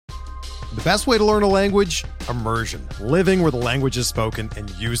The best way to learn a language? Immersion. Living where the language is spoken and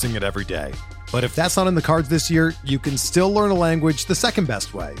using it every day. But if that's not in the cards this year, you can still learn a language the second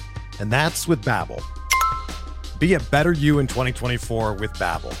best way, and that's with Babbel. Be a better you in 2024 with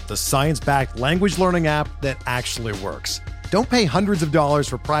Babbel, the science-backed language learning app that actually works. Don't pay hundreds of dollars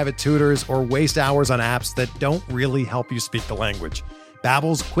for private tutors or waste hours on apps that don't really help you speak the language.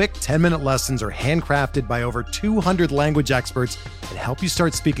 Babbel's quick 10-minute lessons are handcrafted by over 200 language experts and help you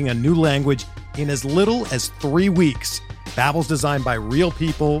start speaking a new language in as little as 3 weeks. Babbel's designed by real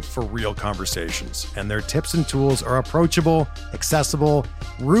people for real conversations, and their tips and tools are approachable, accessible,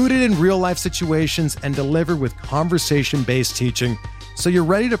 rooted in real-life situations, and delivered with conversation-based teaching, so you're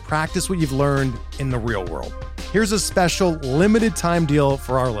ready to practice what you've learned in the real world. Here's a special limited-time deal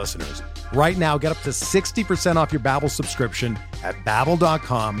for our listeners. Right now, get up to 60% off your Babbel subscription at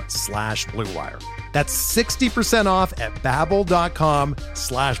babbel.com/Blue Wire. That's 60% off at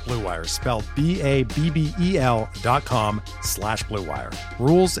babbel.com/Blue Wire, spelled BABBEL.com/Blue Wire.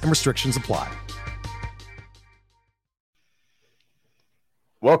 Rules and restrictions apply.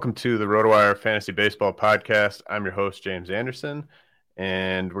 Welcome to the RotoWire Fantasy Baseball Podcast. I'm your host, James Anderson,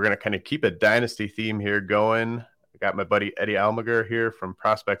 and we're going to kind of keep a dynasty theme here going. I got my buddy Eddie Almager here from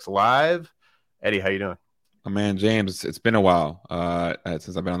Prospects Live. Eddie, how you doing? Oh, man, James, it's been a while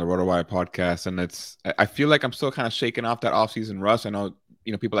since I've been on the RotoWire podcast, and I feel like I'm still kind of shaking off that offseason rush. I know,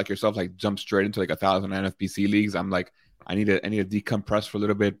 people like yourself like jump straight into like 1,000 NFBC leagues. I'm like, I need to decompress for a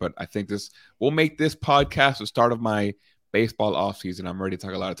little bit, but I think we'll make this podcast the start of my baseball offseason. I'm ready to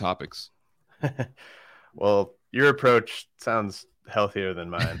talk a lot of topics. Well, your approach sounds healthier than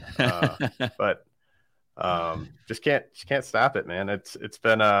mine, but just can't stop it, man. It's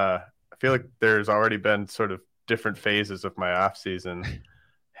been I feel like there's already been sort of different phases of my off season.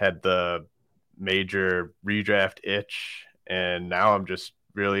 Had the major redraft itch, and now I'm just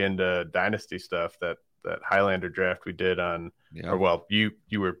really into dynasty stuff. That Highlander draft we did on, or well, you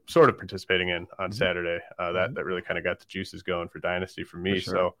were sort of participating in on Saturday. That really kind of got the juices going for dynasty for me. For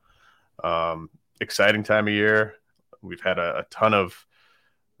sure. So exciting time of year. We've had a ton of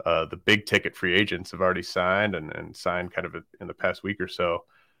the big ticket free agents have already signed and signed kind of in the past week or so.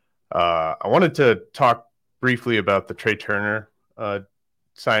 I wanted to talk briefly about the Trey Turner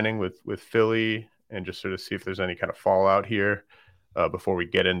signing with Philly and just sort of see if there's any kind of fallout here before we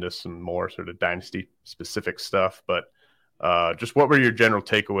get into some more sort of dynasty specific stuff. But just what were your general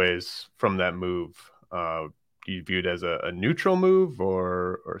takeaways from that move? Do you view it as a neutral move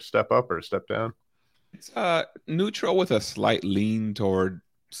or a step up or a step down? It's neutral with a slight lean toward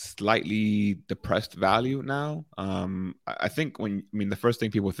slightly depressed value now. I think the first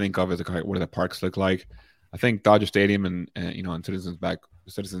thing people think of is like, what do the parks look like? I think Dodger Stadium and Citizens Bank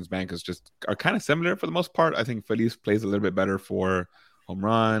are kind of similar for the most part. I think Phillies plays a little bit better for home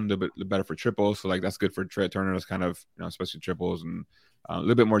run, a little bit better for triples. So like that's good for Trey Turner. That's kind of especially triples and a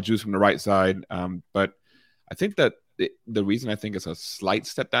little bit more juice from the right side. But I think that the reason I think it's a slight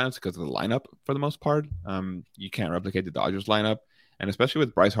step down is because of the lineup for the most part. You can't replicate the Dodgers lineup. And especially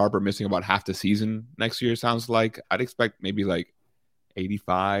with Bryce Harper missing about half the season next year, sounds like I'd expect maybe like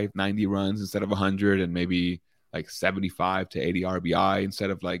 85, 90 runs instead of 100 and maybe like 75 to 80 RBI instead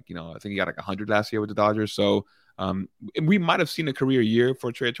of like, I think he got like 100 last year with the Dodgers. So we might have seen a career year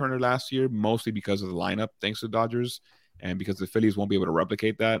for Trey Turner last year, mostly because of the lineup, thanks to the Dodgers, and because the Phillies won't be able to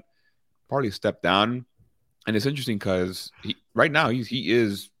replicate that. Partly step down. And it's interesting because right now he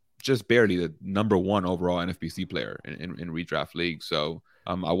is just barely the number one overall NFBC player in redraft leagues. So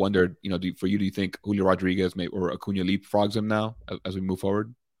I wondered, do you think Julio Rodriguez or Acuna leapfrogs him now as we move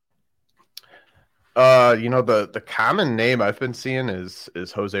forward? The common name I've been seeing is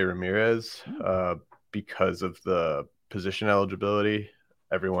Jose Ramirez because of the position eligibility.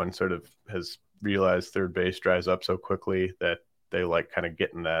 Everyone sort of has realized third base dries up so quickly that they like kind of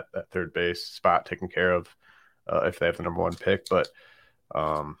getting that third base spot taken care of if they have the number one pick. But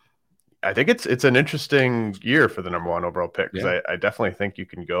I think it's an interesting year for the number one overall pick because I definitely think you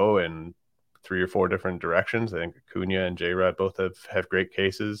can go in 3 or 4 different directions. I think Acuna and J-Rod both have great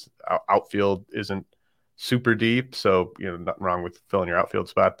cases. Outfield isn't super deep, so nothing wrong with filling your outfield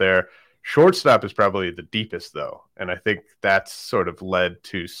spot there. Shortstop is probably the deepest though, and I think that's sort of led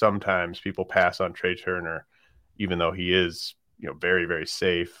to sometimes people pass on Trey Turner, even though he is very, very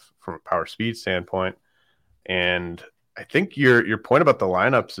safe from a power speed standpoint. And I think your point about the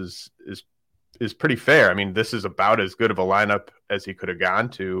lineups is pretty fair. I mean, this is about as good of a lineup as he could have gone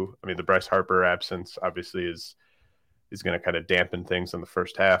to. I mean, the Bryce Harper absence obviously is going to kind of dampen things in the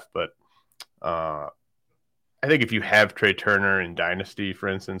first half. But I think if you have Trey Turner in Dynasty, for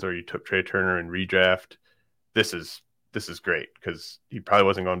instance, or you took Trey Turner in redraft, this is this is great because he probably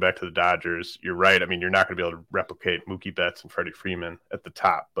wasn't going back to the Dodgers. You're right. I mean, you're not going to be able to replicate Mookie Betts and Freddie Freeman at the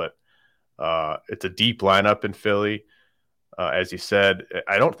top, but it's a deep lineup in Philly. As you said,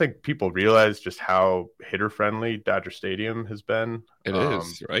 I don't think people realize just how hitter-friendly Dodger Stadium has been. It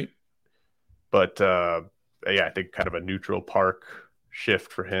is, right? But, yeah, I think kind of a neutral park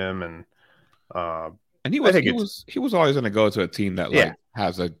shift for him. And he was always going to go to a team that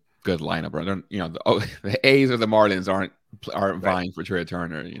has a good lineup. Right? You know, the A's or the Marlins aren't vying for Trey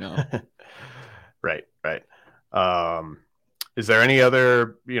Turner, you know? Right. Is there any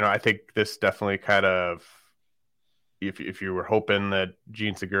other, I think this definitely kind of, if you were hoping that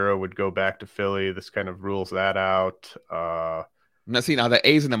Gene Segura would go back to Philly, this kind of rules that out. Now the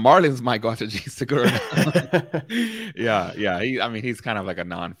A's and the Marlins might go after Gene Segura. yeah. He's kind of like a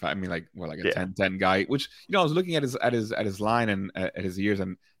non-fan. I mean, like a 10-10 guy. Which I was looking at his line and at his years,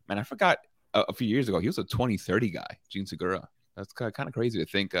 and man, I forgot a few years ago he was a 20-30 guy. Gene Segura. That's kind of crazy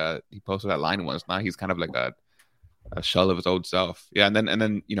to think he posted that line once. Now he's kind of like a shell of his old self. Yeah, and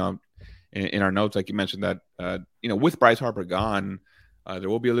then in our notes, like you mentioned that with Bryce Harper gone. There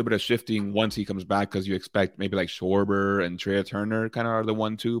will be a little bit of shifting once he comes back because you expect maybe like Schwarber and Trey Turner kind of are the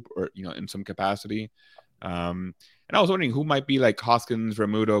 1-2 or in some capacity. And I was wondering who might be like Hoskins,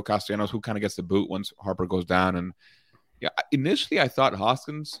 Realmuto, Castellanos, who kind of gets the boot once Harper goes down. And yeah, initially I thought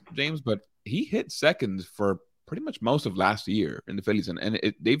Hoskins, James, but he hit second for pretty much most of last year in the Phillies, and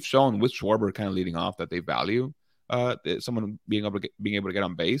they've shown with Schwarber kind of leading off that they value someone being able to get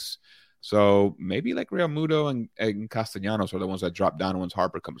on base. So maybe like Realmuto and Castellanos are the ones that drop down once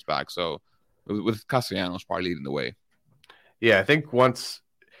Harper comes back. So with Castellanos probably leading the way. Yeah, I think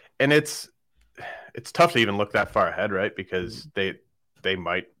and it's tough to even look that far ahead, right? Because they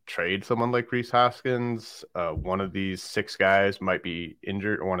might trade someone like Rhys Hoskins. One of these 6 guys might be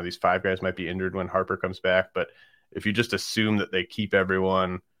injured, or one of these 5 guys might be injured when Harper comes back. But if you just assume that they keep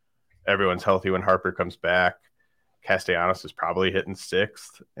everyone's healthy when Harper comes back, Castellanos is probably hitting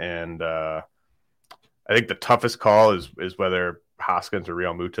 6th, and I think the toughest call is whether Hoskins or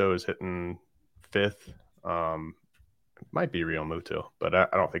Realmuto is hitting 5th. It might be Realmuto, but I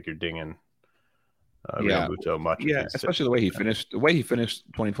don't think you're dinging Realmuto much. Yeah, especially the way he finished. The way he finished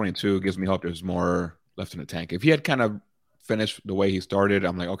 2022 gives me hope there's more left in the tank. If he had kind of finished the way he started,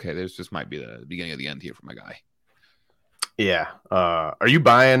 I'm like, okay, this might be the beginning of the end here for my guy. Yeah. Are you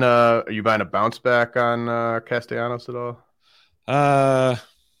buying a bounce back on Castellanos at all?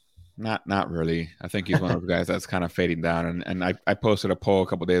 Not really. I think he's one of those guys that's kind of fading down. And I posted a poll a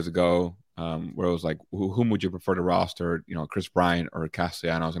couple days ago where it was like, whom would you prefer to roster? Chris Bryant or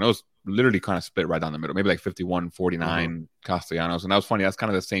Castellanos? And it was literally kind of split right down the middle, maybe like 51-49 Castellanos. And that was funny. That's kind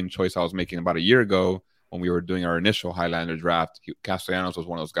of the same choice I was making about a year ago when we were doing our initial Highlander draft. Castellanos was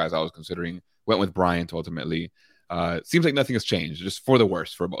one of those guys I was considering. Went with Bryant ultimately. Seems like nothing has changed, just for the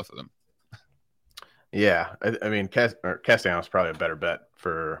worse for both of them. Yeah, I mean, Castellanos is probably a better bet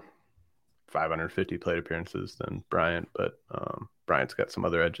for 550 plate appearances than Bryant, but Bryant's got some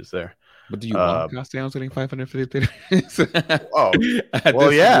other edges there. But do you want Castellanos getting 550 plate appearances? Oh,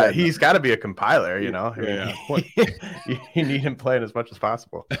 well, yeah, he's got to be a compiler, I mean, you need him playing as much as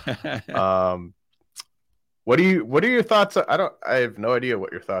possible. What are your thoughts? I have no idea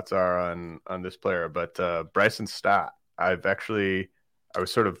what your thoughts are on this player, but Bryson Stott, I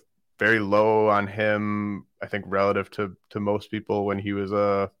was sort of very low on him, I think, relative to most people when he was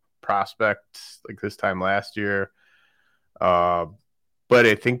a prospect like this time last year. But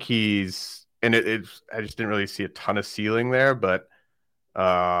I think I just didn't really see a ton of ceiling there, but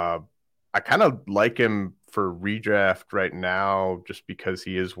I kind of like him for redraft right now, just because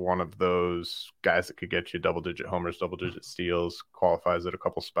he is one of those guys that could get you double-digit homers, double-digit steals, qualifies at a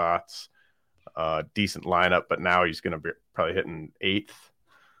couple spots, decent lineup, but now he's going to be probably hitting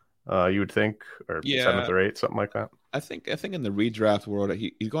 8th, you would think, or 7th or 8th, something like that. I think in the redraft world,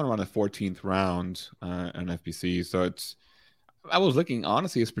 he's going around the 14th round in FBC, so I was looking,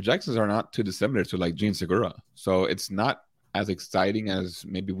 honestly, his projections are not too dissimilar to like Gene Segura, so it's not as exciting as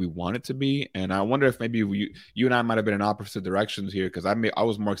maybe we want it to be. And I wonder if maybe you and I might have been in opposite directions here, because I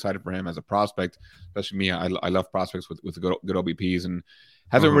was more excited for him as a prospect, especially me. I love prospects with good OBPs, and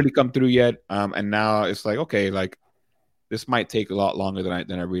hasn't really come through yet. And now it's like, okay, like this might take a lot longer than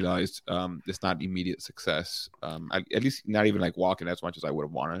I realized. It's not immediate success. At least not even like walking as much as I would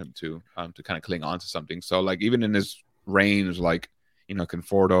have wanted him to kind of cling on to something. So like even in his range, like,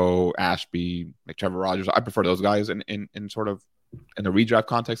 Conforto, Ashby, like Trevor Rogers, I prefer those guys in sort of in the redraft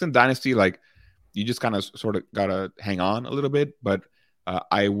context. In Dynasty, like you just kind of sort of gotta hang on a little bit, but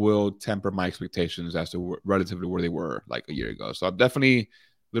I will temper my expectations as to relatively where they were like a year ago. So I'm definitely a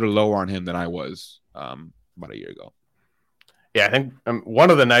little lower on him than I was about a year ago. Yeah, I think one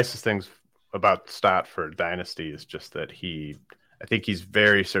of the nicest things about Stott for Dynasty is just that I think he's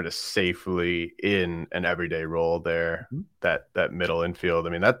very sort of safely in an everyday role there, that middle infield. I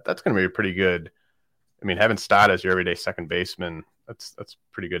mean, that's going to be pretty good. I mean, having Stott as your everyday second baseman, that's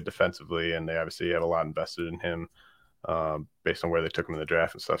pretty good defensively, and they obviously have a lot invested in him based on where they took him in the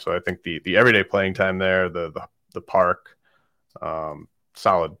draft and stuff. So I think the everyday playing time there, the park,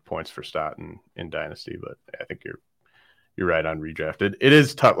 solid points for Stott in Dynasty. But I think you're right on redraft. It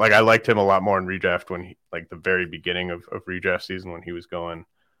is tough. Like, I liked him a lot more in redraft when he, like, the very beginning of redraft season when he was going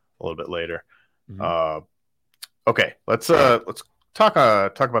a little bit later. Okay, let's talk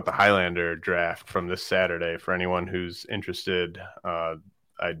about the Highlander draft from this Saturday for anyone who's interested.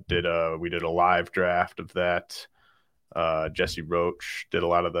 We did a live draft of that. Jesse Roach did a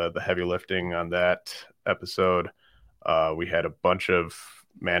lot of the heavy lifting on that episode. We had a bunch of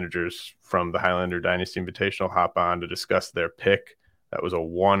managers from the Highlander Dynasty Invitational hop on to discuss their pick. That was a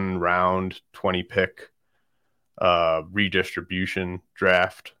 1-round 20 pick redistribution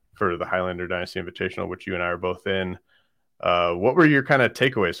draft for the Highlander Dynasty Invitational, which you and I are both in. What were your kind of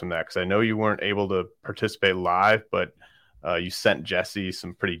takeaways from that? Because I know you weren't able to participate live, but you sent Jesse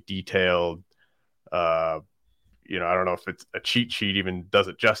some pretty detailed I don't know if it's a cheat sheet even does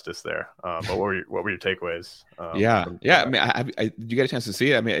it justice there. But what were your takeaways? Yeah. I mean, did you get a chance to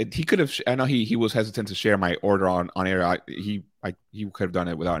see it? I mean, he could have. I know he was hesitant to share my order on air. He could have done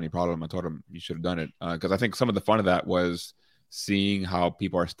it without any problem. I told him you should have done it because I think some of the fun of that was seeing how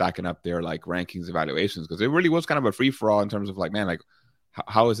people are stacking up their like rankings evaluations, because it really was kind of a free for all in terms of like, man, like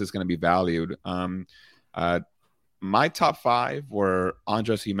how is this going to be valued? My top 5 were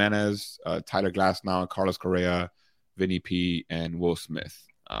Andres Gimenez, Tyler Glasnow, Carlos Correa, Vinny P, and Will Smith.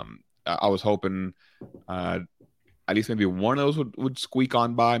 I was hoping at least maybe one of those would squeak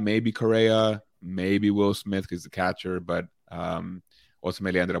on by. Maybe Correa, maybe Will Smith because the catcher, but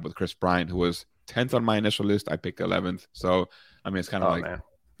ultimately ended up with Chris Bryant, who was 10th on my initial list. I picked 11th. So, I mean, it's kind of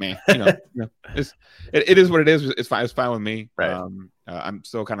man, it is what it is. It's fine. It's fine with me. Right. I'm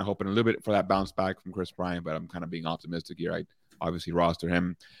still kind of hoping a little bit for that bounce back from Chris Bryant, but I'm kind of being optimistic here. I obviously roster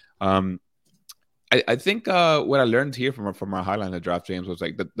him. I think what I learned here from our Highlander draft, James, was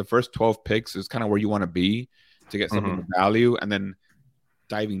like the first 12 picks is kind of where you want to be to get some of the value, and then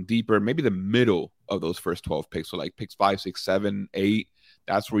diving deeper, maybe the middle of those first 12 picks. So like picks 5, 6, 7, 8.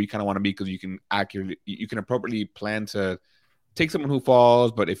 That's where you kind of want to be, because you can appropriately plan to take someone who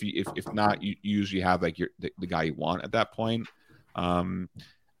falls, but if not, you usually have like the guy you want at that point. And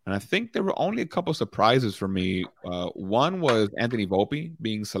I think there were only a couple surprises for me. One was Anthony Volpe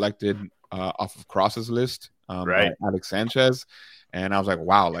being selected off of Cross's list, by Alex Sanchez, and I was like,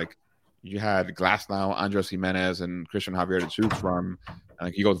 wow, like you had Glasnow, Andres Gimenez, and Christian Javier to choose from, and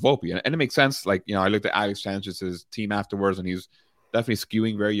like you go with Volpe, and it makes sense. Like, I looked at Alex Sanchez's team afterwards, and he's definitely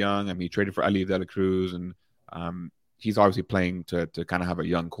skewing very young. I mean, he traded for Ali De La Cruz, and he's obviously playing to kind of have a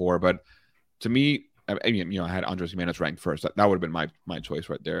young core. But to me, I had Andres Gimenez ranked first. That would have been my choice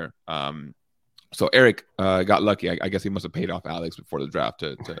right there. So Eric got lucky. I guess he must have paid off Alex before the draft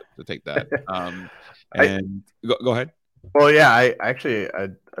to take that. Go ahead. Well, yeah,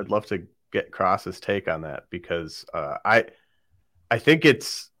 I'd love to get Cross's take on that, because I think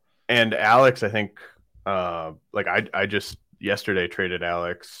and Alex, I think I just yesterday traded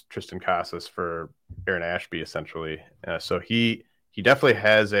Alex Tristan Casas for Aaron Ashby essentially. So he definitely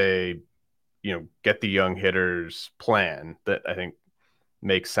has a get the young hitters plan that I think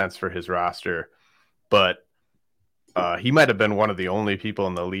makes sense for his roster. But he might have been one of the only people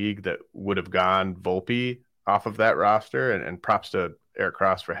in the league that would have gone Volpe off of that roster. And props to Eric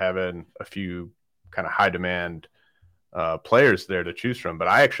Cross for having a few kind of high demand players there to choose from. But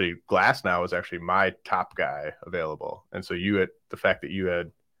Glasnow was actually my top guy available. And so you had the fact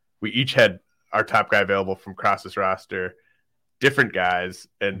that we each had our top guy available from Cross's roster, different guys,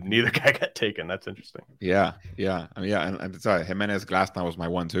 and neither guy got taken. That's interesting. Yeah. I mean, and sorry, Jimenez Glasnow was my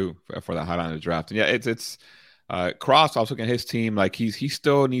 1-2 for the Highlander draft. And yeah, it's Cross. I was looking at his team. Like he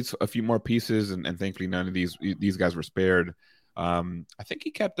still needs a few more pieces, and thankfully none of these guys were spared. I think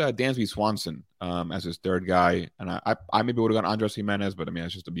he kept Dansby Swanson as his third guy, and I maybe would have gone Andres Gimenez, but I mean,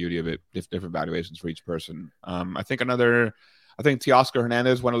 that's just the beauty of it. Different valuations for each person. I think Teoscar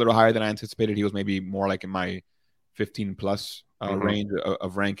Hernandez went a little higher than I anticipated. He was maybe more like in my 15 plus range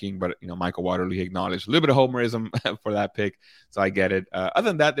of ranking, but Michael Waterloo, he acknowledged a little bit of homerism for that pick, so I get it. Other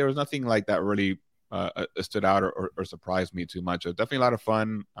than that, there was nothing like that really stood out or surprised me too much. It was definitely a lot of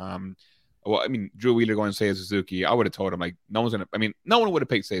fun. Well, I mean, Drew Wheeler going to Seiya Suzuki, I would have told him like no one would have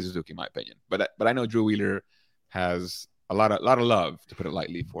picked Seiya Suzuki in my opinion, but I know Drew Wheeler has a lot of love, to put it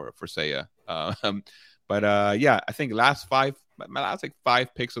lightly, for Seiya. But yeah, I think my last like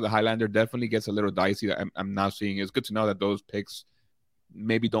 5 picks of the Highlander definitely gets a little dicey. I'm now seeing it's good to know that those picks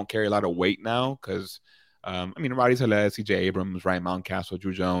maybe don't carry a lot of weight now because I mean, Roddy Tellez, CJ Abrams, Ryan Mountcastle,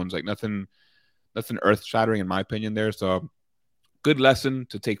 Drew Jones, like nothing earth shattering in my opinion there. So good lesson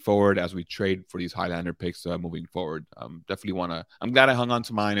to take forward as we trade for these Highlander picks moving forward. Definitely I'm glad I hung on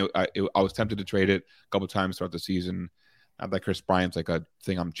to mine. I was tempted to trade it a couple times throughout the season. Not that Chris Bryant's like a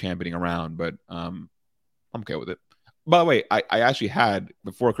thing I'm championing around, but I'm okay with it. By the way, I actually had,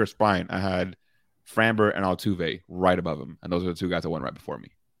 before Chris Bryant, I had Framber and Altuve right above him. And those are the 2 guys that went right before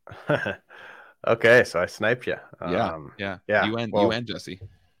me. Okay, so I sniped you. Yeah. You and Jesse.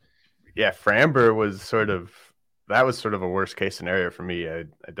 Yeah, Framber was sort of a worst case scenario for me. I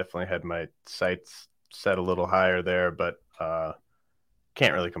definitely had my sights set a little higher there, but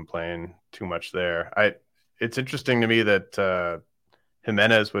can't really complain too much there. It's interesting to me that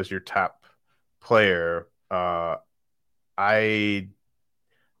Jimenez was your top player.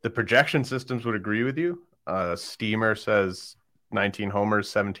 The projection systems would agree with you. Steamer says 19 homers,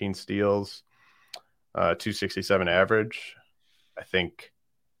 17 steals, 267 average. I think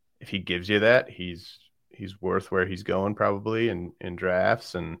if he gives you that, he's worth where he's going probably in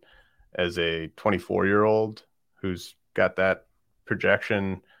drafts. And as a 24-year-old who's got that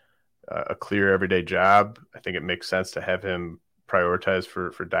projection, a clear everyday job, I think it makes sense to have him prioritized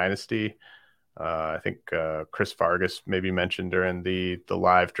for Dynasty. I think Chris Vargas maybe mentioned during the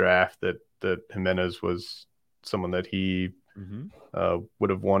live draft that Jimenez was someone that he would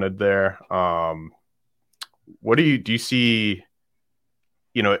have wanted there. What do you see?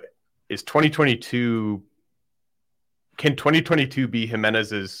 Is 2022? Can 2022 be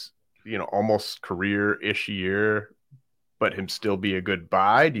Jimenez's almost career-ish year, but him still be a good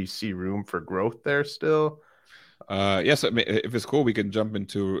buy? Do you see room for growth there still? Yes, I mean, if it's cool, we can jump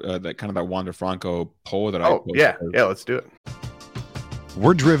into that Wander Franco poll that I posted. Yeah, let's do it.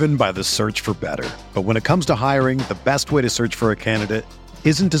 We're driven by the search for better. But when it comes to hiring, the best way to search for a candidate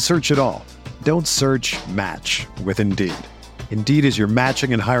isn't to search at all. Don't search, match with Indeed. Indeed is your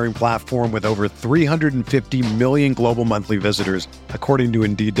matching and hiring platform with over 350 million global monthly visitors, according to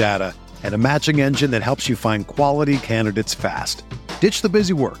Indeed data, and a matching engine that helps you find quality candidates fast. Ditch the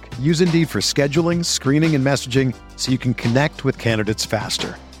busy work. Use Indeed for scheduling, screening, and messaging so you can connect with candidates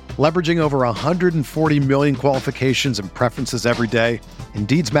faster. Leveraging over 140 million qualifications and preferences every day,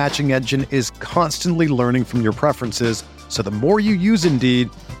 Indeed's matching engine is constantly learning from your preferences, so the more you use Indeed,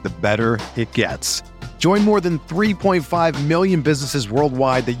 the better it gets. Join more than 3.5 million businesses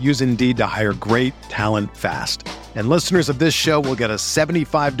worldwide that use Indeed to hire great talent fast. And listeners of this show will get a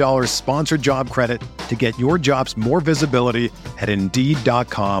 $75 sponsored job credit to get your jobs more visibility at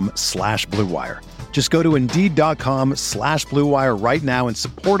Indeed.com/Blue Wire. Just go to Indeed.com/Blue Wire right now and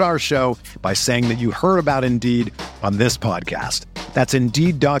support our show by saying that you heard about Indeed on this podcast. That's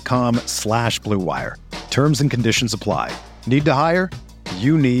Indeed.com/Blue Wire. Terms and conditions apply. Need to hire?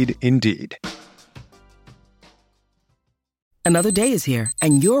 You need Indeed. Another day is here,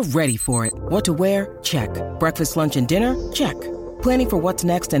 and you're ready for it. What to wear? Check. Breakfast, lunch, and dinner? Check. Planning for what's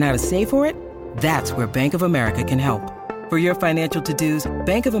next and how to save for it? That's where Bank of America can help. For your financial to-dos,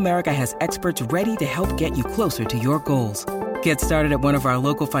 Bank of America has experts ready to help get you closer to your goals. Get started at one of our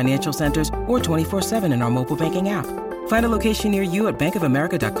local financial centers or 24/7 in our mobile banking app. Find a location near you at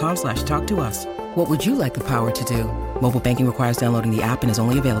bankofamerica.com/talktous. What would you like the power to do? Mobile banking requires downloading the app and is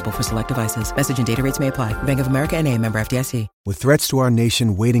only available for select devices. Message and data rates may apply. Bank of America NA, member FDIC. With threats to our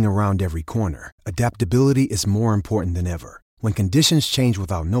nation waiting around every corner, adaptability is more important than ever. When conditions change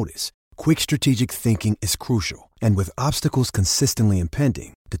without notice, quick strategic thinking is crucial. And with obstacles consistently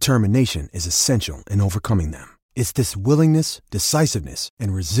impending, determination is essential in overcoming them. It's this willingness, decisiveness,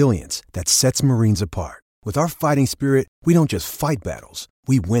 and resilience that sets Marines apart. With our fighting spirit, we don't just fight battles,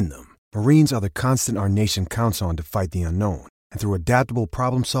 we win them. Marines are the constant our nation counts on to fight the unknown. And through adaptable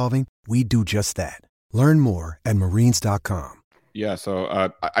problem solving, we do just that. Learn more at Marines.com. Yeah, so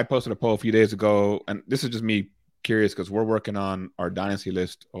I posted a poll a few days ago, and this is just me curious because we're working on our dynasty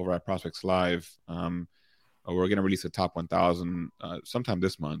list over at Prospects Live. We're going to release a top 1,000 sometime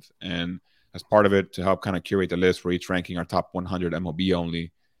this month. And as part of it, to help kind of curate the list, we're each ranking our top 100 MLB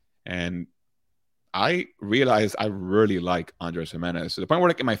only. And I realized I really like Andres Jimenez to the point where,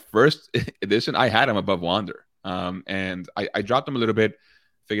 like, in my first edition, I had him above Wander. And I dropped him a little bit,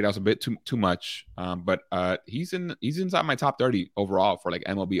 figured out it was a bit too much. But he's inside my top 30 overall for like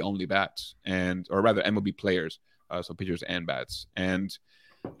MLB only bats, or rather MLB players, so pitchers and bats. And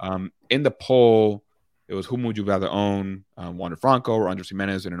in the poll, it was whom would you rather own, Wander Franco or Andres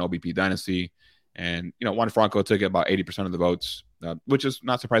Jimenez in an OBP dynasty? And Wander Franco took about 80% of the votes, which is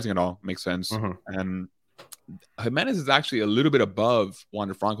not surprising at all. Makes sense. Mm-hmm. And Jimenez is actually a little bit above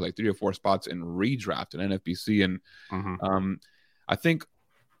Wander Franco, like 3 or 4 spots in redraft and NFBC. And I think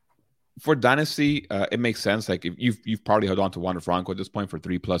for Dynasty, it makes sense. Like if you've probably held on to Wander Franco at this point for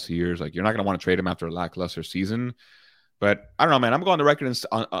 3+ years, like you're not going to want to trade him after a lackluster season. But I don't know, man. I'm going on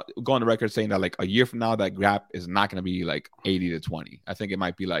the record saying that like a year from now, that gap is not going to be like 80-20. I think it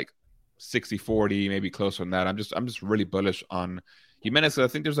might be like 60-40, maybe closer than that. I'm just really bullish on Jimenez. I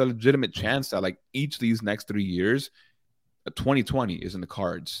think there's a legitimate chance that like each of these next 3 years, 2020 is in the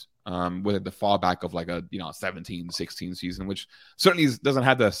cards. With the fallback of like a 17-16 season, which certainly doesn't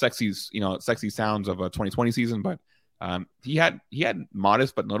have the sexy sounds of a 2020 season, but he had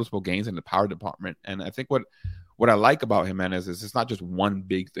modest but noticeable gains in the power department. And I think what I like about Jimenez is it's not just one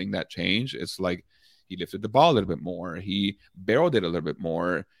big thing that changed. It's like he lifted the ball a little bit more, he barreled it a little bit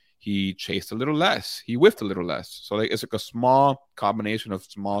more, he chased a little less, he whiffed a little less. So like it's like a small combination of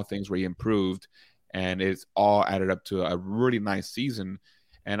small things where he improved, and it's all added up to a really nice season.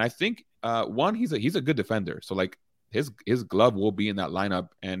 And I think he's a good defender. So like his glove will be in that lineup.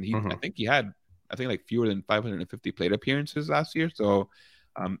 And I think he had like fewer than 550 plate appearances last year. So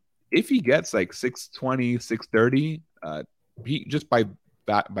if he gets like 620, 630, he just by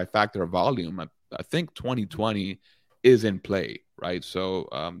factor of volume, I think 2020 is in play, right? So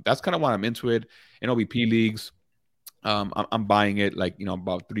that's kind of why I'm into it. In OBP leagues, I'm buying it like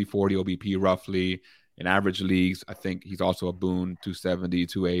about 340 OBP roughly. In average leagues, I think he's also a boon, 270,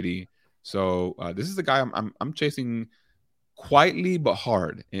 280. So this is the guy I'm chasing quietly but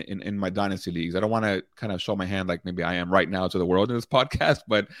hard in my dynasty leagues. I don't want to kind of show my hand like maybe I am right now to the world in this podcast,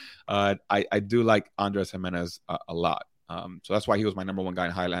 but I do like Andres Jimenez a lot. So that's why he was my number one guy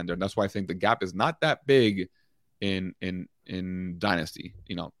in Highlander, and that's why I think the gap is not that big in dynasty.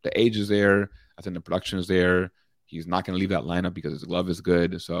 The age is there. I think the production is there. He's not going to leave that lineup because his glove is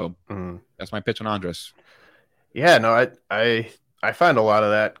good. So that's my pitch on Andres. Yeah, no, I find a lot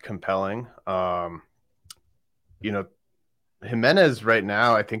of that compelling. Jimenez right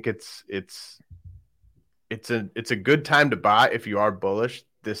now, I think it's a good time to buy if you are bullish.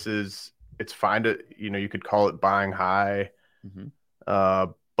 It's fine to you could call it buying high,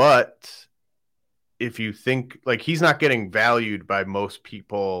 but if you think like he's not getting valued by most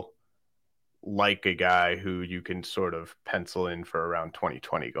people like a guy who you can sort of pencil in for around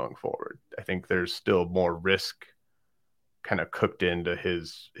 2020 going forward. I think there's still more risk kind of cooked into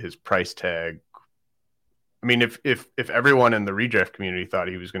his price tag. I mean, if everyone in the redraft community thought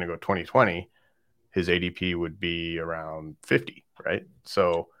he was going to go 2020, his ADP would be around 50, right?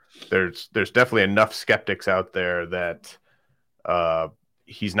 So there's definitely enough skeptics out there that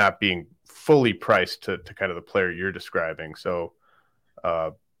he's not being fully priced to kind of the player you're describing. So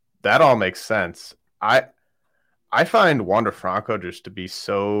that all makes sense. I find Wander Franco just to be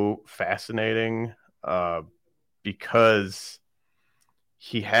so fascinating because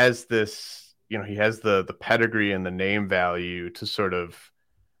he has this, he has the pedigree and the name value to sort of,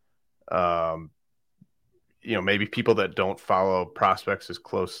 maybe people that don't follow prospects as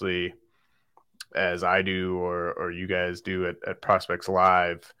closely as I do or you guys do at Prospects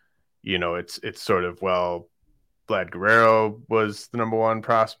Live. It's sort of, well, Vlad Guerrero was the number one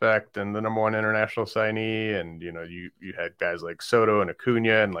prospect and the number one international signee. And, you had guys like Soto and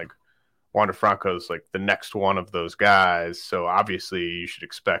Acuna, and like Wander Franco's like the next one of those guys. So obviously you should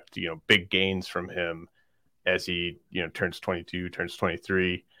expect, big gains from him as he, turns 22, turns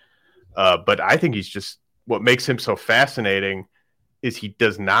 23. But I think he's just, what makes him so fascinating is he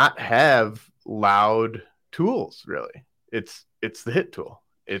does not have loud tools, really. It's the hit tool.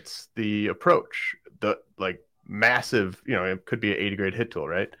 It's the approach, the like massive, it could be an 80 grade hit tool,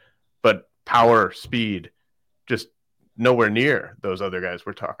 right? But power, speed, just nowhere near those other guys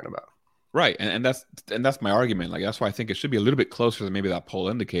we're talking about. Right. And that's my argument. Like, that's why I think it should be a little bit closer than maybe that poll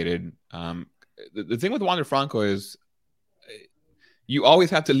indicated. The thing with Wander Franco is you always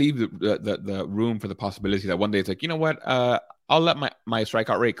have to leave the room for the possibility that one day it's like, you know what, I'll let my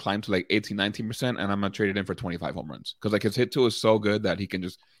strikeout rate climb to like 18-19%, and I'm gonna trade it in for 25 home runs, because like his hit tool is so good that he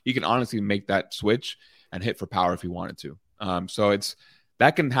can honestly make that switch and hit for power if he wanted to. So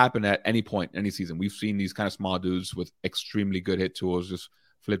that can happen at any point, any season. We've seen these kind of small dudes with extremely good hit tools just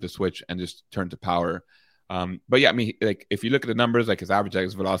flip the switch and just turn to power. But yeah, I mean, like if you look at the numbers, like his average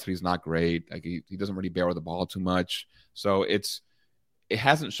exit velocity is not great. Like he doesn't really barrel the ball too much. So it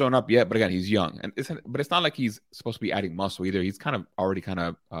hasn't shown up yet, but again, he's young, but it's not like he's supposed to be adding muscle either. He's kind of already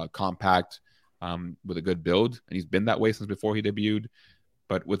compact with a good build, and he's been that way since before he debuted.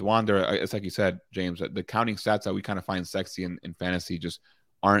 But with Wander, it's like you said, James, the counting stats that we kind of find sexy in fantasy just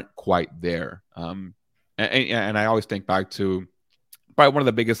aren't quite there. And I always think back to probably one of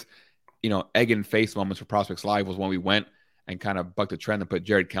the biggest egg in face moments for Prospects Live was when we went and kind of bucked the trend and put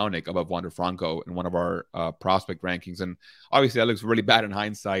Jared Kelenic above Wander Franco in one of our prospect rankings. And obviously that looks really bad in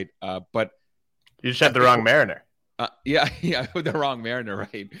hindsight, but you just had the wrong Mariner. Yeah, the wrong Mariner,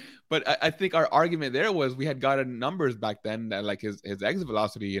 right? But I think our argument there was we had gotten numbers back then that like his exit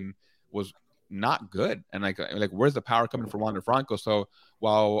velocity and was not good, and like where's the power coming from Wander Franco? So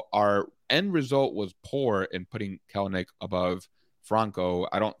while our end result was poor in putting Kelenic above Franco,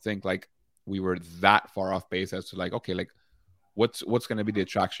 I don't think like we were that far off base as to like, okay, like what's going to be the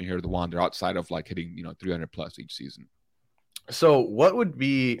attraction here to the Wander outside of like hitting 300 plus each season. So what would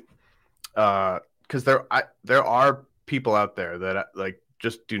be because there are people out there that like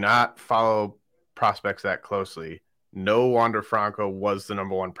just do not follow prospects that closely. No, Wander Franco was the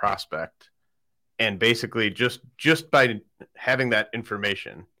number one prospect, and basically just by having that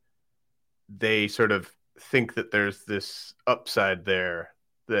information, they sort of think that there's this upside there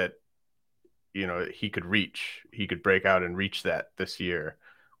that he could break out and reach that this year.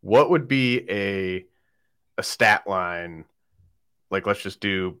 What would be a stat line? Like, let's just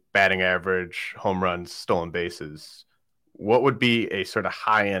do batting average, home runs, stolen bases. What would be a sort of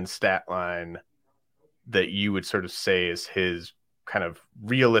high-end stat line that you would sort of say is his kind of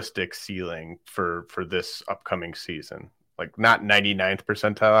realistic ceiling for this upcoming season? Like not 99th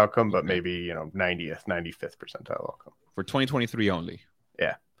percentile outcome, but maybe, 90th, 95th percentile outcome. For 2023 only.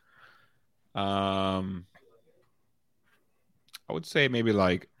 Yeah. I would say maybe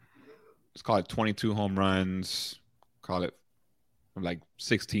like, let's call it 22 home runs, call it like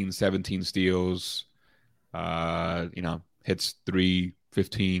 16, 17 steals, hits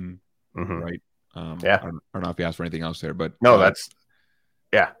 315, right? Yeah. I don't know if you asked for anything else there, but no, I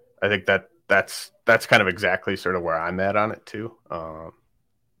think that's kind of exactly sort of where I'm at on it too.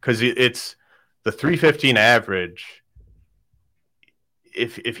 Cause it's the 315 average.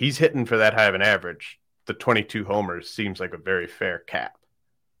 If he's hitting for that high of an average, the 22 homers seems like a very fair cap.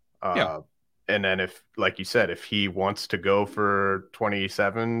 And then if, like you said, if he wants to go for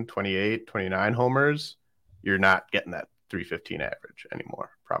 27, 28, 29 homers, you're not getting that 315 average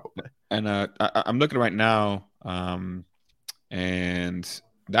anymore, probably. And I'm looking right now, and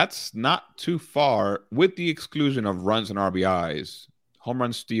that's not too far, with the exclusion of runs and RBIs, home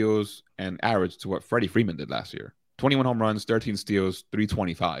run, steals, and average to what Freddie Freeman did last year. 21 home runs, 13 steals,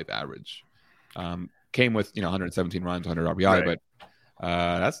 325 average. Came with 117 runs, 100 RBI, right. But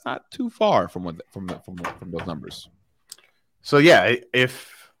that's not too far from those numbers. So yeah,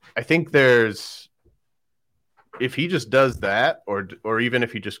 if he just does that, or even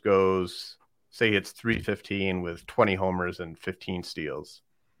if he just goes, say it's 315 with 20 homers and 15 steals,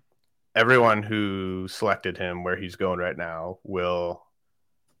 everyone who selected him where he's going right now will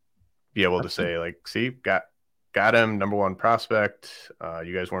be able to say like, see, got him, number one prospect.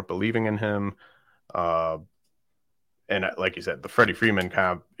 You guys weren't believing in him. And like you said, the Freddie Freeman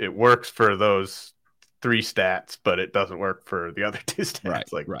comp, it works for those three stats, but it doesn't work for the other two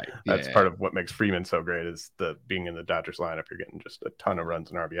stats. Right. That's part of what makes Freeman so great, is the being in the Dodgers lineup. You're getting just a ton of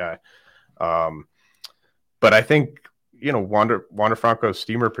runs and RBI. But I think, Wander Franco's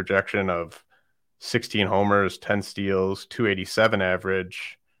steamer projection of 16 homers, 10 steals, 287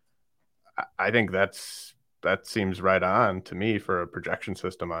 average, I think that seems right on to me for a projection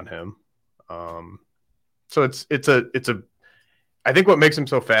system on him. So I think what makes him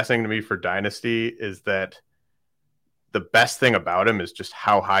so fascinating to me for Dynasty is that the best thing about him is just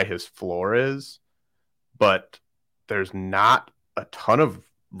how high his floor is, but there's not a ton of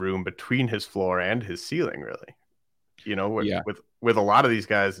room between his floor and his ceiling, really. With a lot of these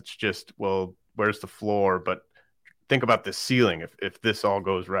guys, it's just, well, where's the floor? But think about the ceiling. If this all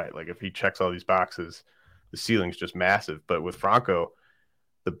goes right, like if he checks all these boxes, the ceiling's just massive. But with Franco,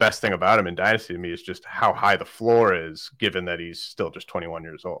 the best thing about him in Dynasty to me is just how high the floor is, given that he's still just 21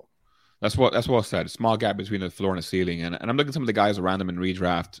 years old. That's well said. A small gap between the floor and the ceiling. And I'm looking at some of the guys around him in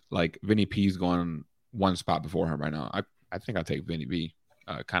redraft, like Vinny P's going one spot before him right now. I think I'll take Vinny B,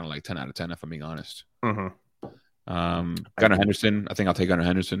 kind of like 10 out of 10, if I'm being honest. Mm-hmm. Gunnar Henderson, I think I'll take Gunnar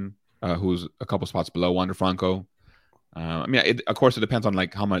Henderson, who's a couple spots below Wander Franco. Of course, it depends on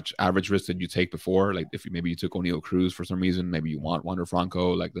like how much average risk did you take before. Like if maybe you took O'Neill Cruz for some reason, maybe you want Wander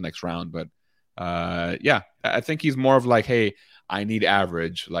Franco like the next round. But I think he's more of like, hey, I need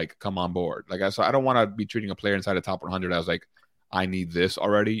average, like come on board. So I don't want to be treating a player inside the top 100 as like, I need this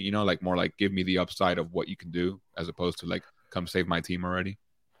already, like more like give me the upside of what you can do, as opposed to like come save my team already.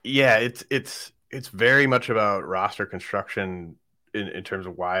 Yeah, it's very much about roster construction in terms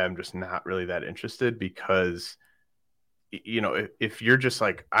of why I'm just not really that interested, because if you're just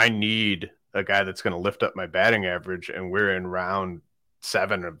like, I need a guy that's going to lift up my batting average, and we're in round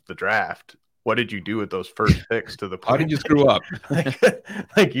 7 of the draft. What did you do with those first picks to the point? How did you screw up?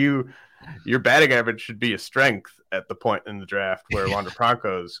 like your batting average should be a strength at the point in the draft where Wander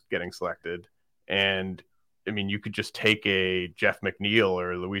Franco's getting selected. And I mean, you could just take a Jeff McNeil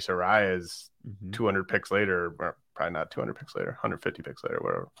or Luis Arias 200 picks later, or probably not 200 picks later, 150 picks later,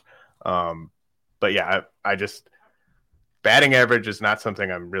 whatever. But yeah, I just, batting average is not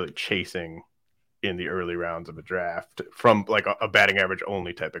something I'm really chasing in the early rounds of a draft from like a batting average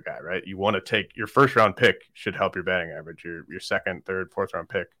only type of guy, right? You want to take your first round pick should help your batting average. Your second, third, fourth round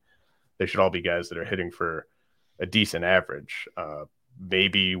pick, they should all be guys that are hitting for a decent average.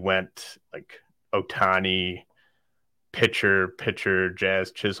 Maybe went like Ohtani, pitcher,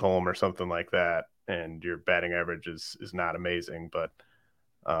 Jazz Chisholm or something like that, and your batting average is not amazing, but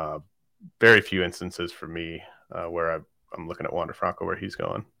very few instances for me where I'm looking at Wander Franco where he's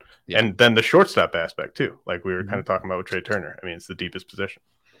going. Yeah. And then the shortstop aspect too, like we were kind of talking about with Trey Turner. I mean, it's the deepest position.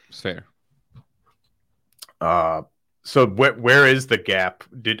 It's fair. So where is the gap?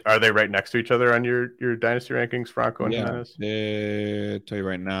 Are they right next to each other on your dynasty rankings, Franco and Jimenez? Yeah, tell you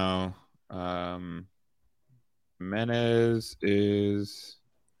right now. Jimenez is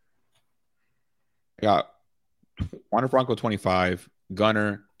got Wander Franco 25,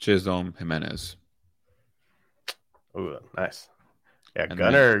 Gunnar, Chisholm, Jimenez. Oh, nice. Yeah, and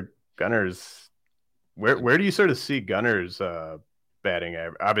Gunner's where do you sort of see Gunner's batting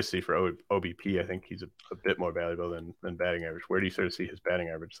average? Obviously for OBP, I think he's a bit more valuable than batting average. Where do you sort of see his batting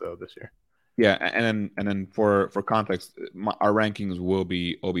average though this year? Yeah, and then for context, our rankings will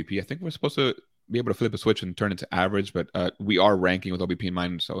be OBP. I think we're supposed to be able to flip a switch and turn it to average, but we are ranking with OBP in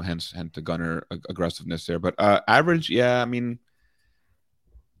mind, so hence the Gunner aggressiveness there. But average, yeah, I mean,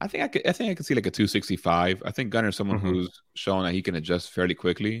 I think I could see like a 265. I think Gunner's someone who's shown that he can adjust fairly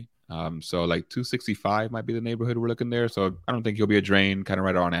quickly. So like 265 might be the neighborhood we're looking there. So I don't think he'll be a drain, kind of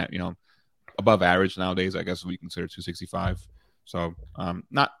right on at, above average nowadays. I guess we consider 265. So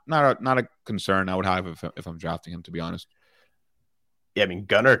not a concern I would have if I'm drafting him, to be honest. Yeah, I mean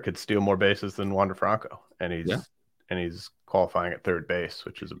Gunner could steal more bases than Wander Franco, and he's qualifying at third base,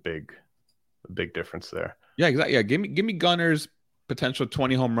 which is a big difference there. Yeah, exactly. Yeah, give me Gunner's potential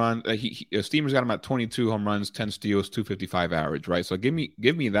 20 home runs. Steamer's got him at 22 home runs, 10 steals, 255 average, right? So give me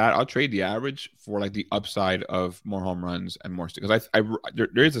that. I'll trade the average for like the upside of more home runs and more steals. Because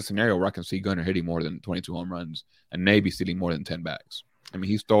there is a scenario where I can see Gunner hitting more than 22 home runs and maybe stealing more than 10 bags. I mean,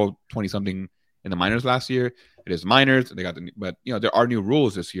 he stole 20 something in the minors last year. It is minors. They got but there are new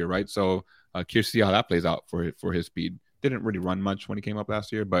rules this year, right? So curious to see how that plays out for his speed. Didn't really run much when he came up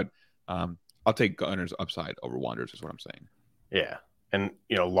last year, but I'll take Gunner's upside over Wander's is what I'm saying. Yeah. And,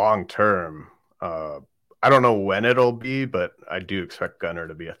 long term, I don't know when it'll be, but I do expect Gunner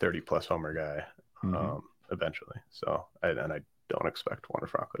to be a 30-plus homer guy eventually. So, I don't expect Wander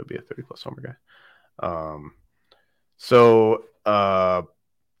Franco to be a 30-plus homer guy.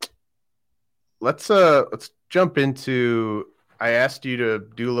 Let's jump into – I asked you to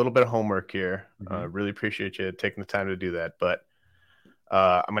do a little bit of homework here. Really appreciate you taking the time to do that. But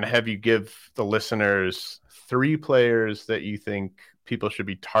I'm going to have you give the listeners 3 players that you think people should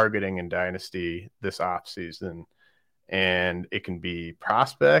be targeting in Dynasty this offseason. And it can be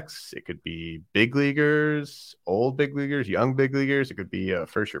prospects. It could be big leaguers, old big leaguers, young big leaguers. It could be a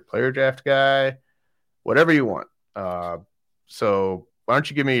first-year player draft guy, whatever you want. So why don't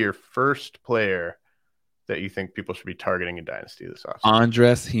you give me your first player that you think people should be targeting in Dynasty this offseason?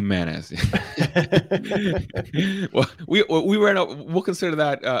 Andres Jimenez. Well, we'll consider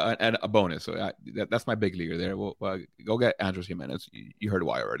that a bonus. So that's my big leaguer there. We'll go get Andres Jimenez. You heard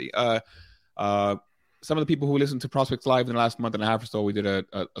why already. Some of the people who listened to Prospects Live in the last month and a half or so, we did a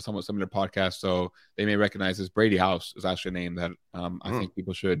somewhat similar podcast, so they may recognize this. Brady House is actually a name that I think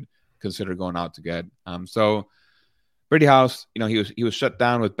people should consider going out to get. So Brady House, he was shut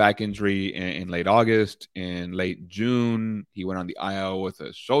down with back injury in late August. In late June, he went on the IL with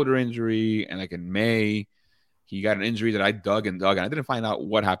a shoulder injury, and like in May, he got an injury that I dug, and I didn't find out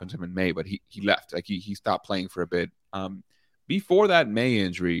what happened to him in May, but he left. Like he stopped playing for a bit. Before that May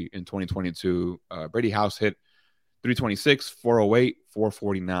injury in 2022, Brady House hit 326, 408,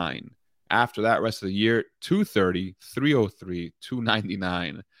 449. After that, rest of the year, 230, 303,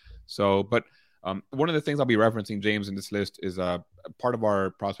 299. So, but one of the things I'll be referencing, James, in this list is part of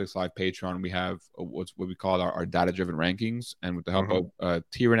our Prospects Live Patreon. We have what we call our data-driven rankings. And with the help of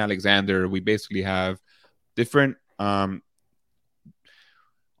Tyrion Alexander, we basically have different on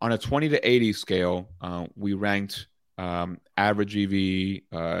a 20 to 80 scale, we ranked average EV,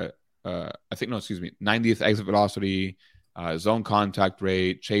 90th exit velocity, zone contact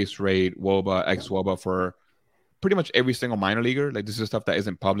rate, chase rate, WOBA, xWOBA for pretty much every single minor leaguer. Like, this is stuff that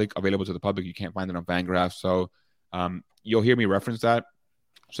isn't public, available to the public. You can't find it on Fangraphs. So you'll hear me reference that.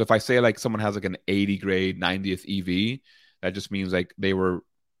 So if I say like someone has like an 80 grade 90th EV, that just means like they were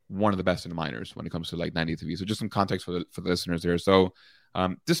one of the best in the minors when it comes to like 90th EV. So just some context for the listeners there. So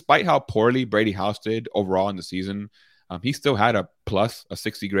despite how poorly Brady House did overall in the season, he still had a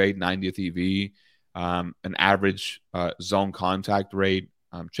 60 grade 90th EV, an average zone contact rate,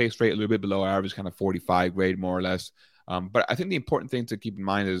 chase rate a little bit below average, kind of 45 grade more or less. But I think the important thing to keep in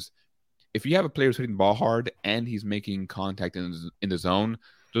mind is if you have a player who's hitting the ball hard and he's making contact in the zone,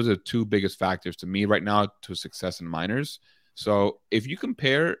 those are the two biggest factors to me right now to success in minors. So if you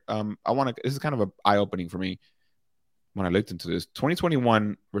compare, this is kind of an eye-opening for me when I looked into this,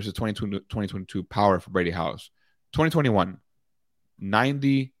 2021 versus 2022 power for Brady House. 2021,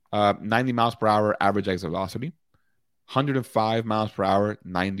 90 miles per hour average exit velocity, 105 miles per hour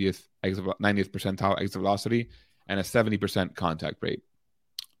 90th percentile exit velocity, and a 70% contact rate.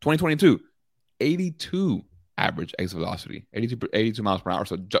 2022, 82 average exit velocity, 82 miles per hour.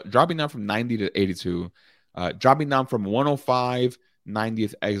 So dropping down from 90 to 82, dropping down from 105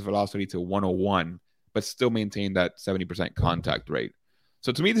 90th exit velocity to 101, but still maintain that 70% contact rate.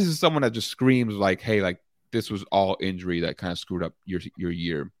 So to me, this is someone that just screams like, hey, like this was all injury that kind of screwed up your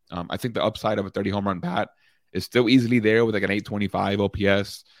year. I think the upside of a 30 home run bat is still easily there with like an 825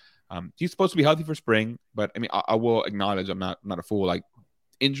 OPS. He's supposed to be healthy for spring, but I mean, I will acknowledge I'm not a fool. Like,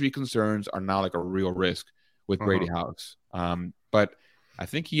 injury concerns are now like a real risk with Brady House. But I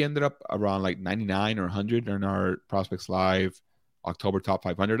think he ended up around like 99 or 100 in our Prospects Live October Top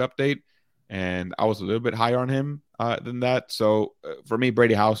 500 update. And I was a little bit higher on him than that. So for me,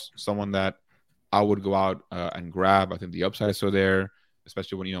 Brady House, someone that I would go out and grab. I think the upside is still there,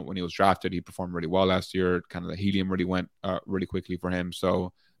 especially when he was drafted. He performed really well last year. Kind of the helium really went really quickly for him.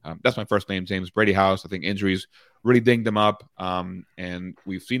 So that's my first name, James. Brady House. I think injuries really dinged him up. And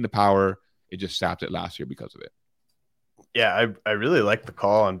we've seen the power. It just sapped it last year because of it. Yeah, I really like the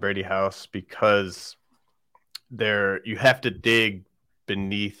call on Brady House because you have to dig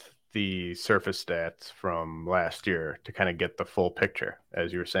beneath the surface stats from last year to kind of get the full picture,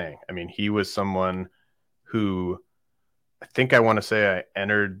 as you were saying. I mean, he was someone who I think I want to say I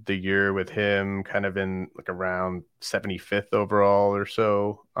entered the year with him kind of in like around 75th overall or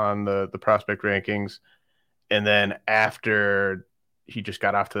so on the prospect rankings. And then after he just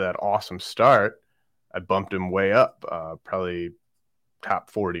got off to that awesome start, I bumped him way up, probably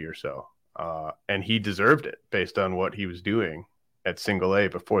top 40 or so. And he deserved it based on what he was doing at single A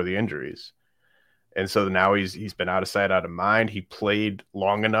before the injuries. And so now he's been out of sight, out of mind. He played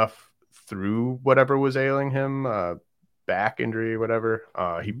long enough through whatever was ailing him, back injury, whatever.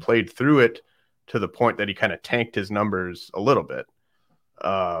 He played through it to the point that he kind of tanked his numbers a little bit.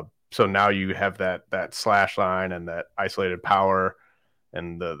 So now you have that slash line and that isolated power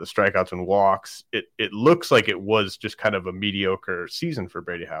and the strikeouts and walks. It looks like it was just kind of a mediocre season for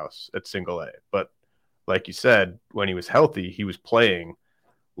Brady House at single A. But like you said, when he was healthy, he was playing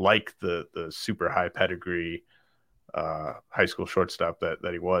like the super high pedigree high school shortstop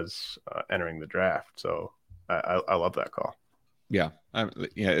that he was entering the draft. So I love that call. Yeah.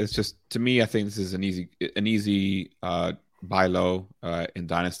 It's just, to me, I think this is an easy buy low in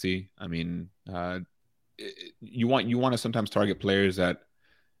Dynasty. I mean, you want to sometimes target players that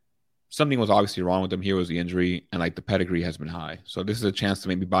something was obviously wrong with them. Here was the injury, and like the pedigree has been high. So this is a chance to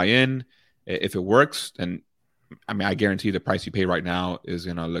maybe buy in. If it works, then I mean, I guarantee the price you pay right now is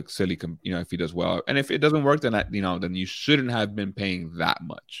going to look silly, if he does well. And if it doesn't work, then then you shouldn't have been paying that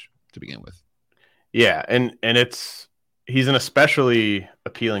much to begin with. Yeah, and he's an especially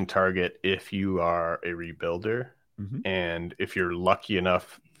appealing target if you are a rebuilder, and if you're lucky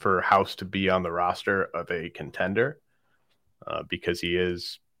enough for House to be on the roster of a contender, because he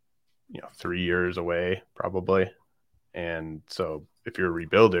is 3 years away probably. And so if you're a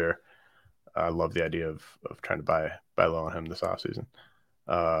rebuilder, I love the idea of trying to buy low on him this offseason.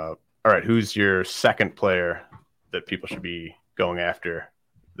 All right, who's your second player that people should be going after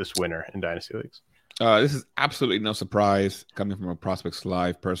this winter in Dynasty Leagues? This is absolutely no surprise coming from a Prospects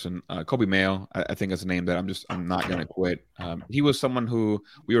Live person. Coby Mayo, I think is a name that I'm not going to quit. He was someone who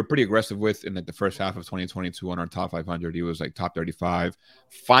we were pretty aggressive with in the first half of 2022 on our top 500. He was like top 35.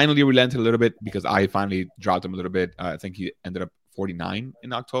 Finally relented a little bit because I finally dropped him a little bit. I think he ended up 49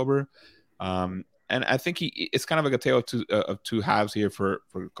 in October. And I think it's kind of like a tale of two halves here for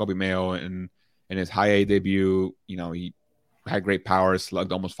Coby Mayo. And in his high A debut, he had great power,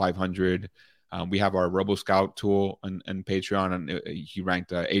 slugged almost 500. We have our Robo Scout tool and Patreon, and he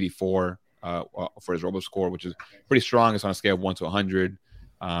ranked 84 for his Robo score, which is pretty strong. It's on a scale of 1 to 100.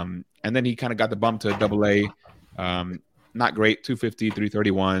 And then he kind of got the bump to AA Not great, 250,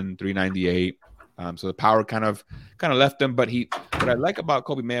 331, 398. So the power kind of left him. But what I like about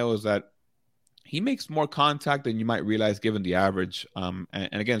Coby Mayo is that he makes more contact than you might realize given the average. And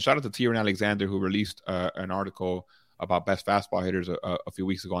again, shout out to Tyrion Alexander, who released an article about best fastball hitters a few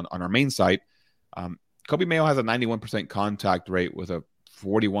weeks ago on our main site. Coby Mayo has a 91% contact rate with a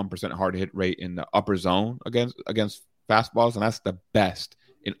 41% hard hit rate in the upper zone against fastballs, and that's the best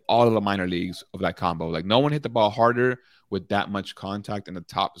in all of the minor leagues of that combo. Like, no one hit the ball harder with that much contact in the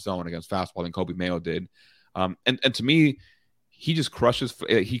top zone against fastball than Coby Mayo did. And to me, he just crushes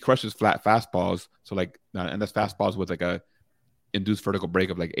flat fastballs. So and that's fastballs with like a induced vertical break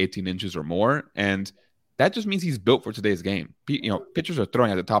of like 18 inches or more. And that just means he's built for today's game. Pitchers are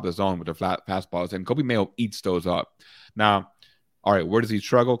throwing at the top of the zone with their flat fastballs, and Coby Mayo eats those up. Now, all right, where does he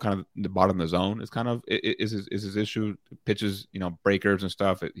struggle? Kind of the bottom of the zone is his issue. Pitches, breakers and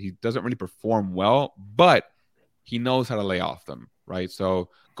stuff. He doesn't really perform well, but he knows how to lay off them, right? So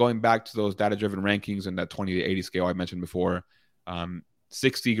going back to those data-driven rankings and that 20 to 80 scale I mentioned before,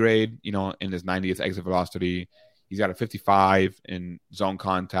 60 grade, in his 90th exit velocity. He's got a 55 in zone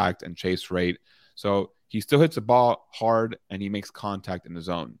contact and chase rate. So he still hits the ball hard and he makes contact in the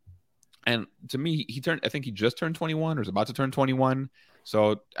zone. And to me, I think he just turned 21 or is about to turn 21.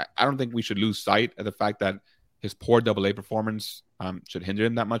 So I don't think we should lose sight of the fact that his poor AA performance should hinder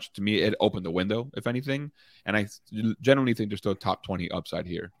him that much. To me, it opened the window, if anything. And I generally think there's still top 20 upside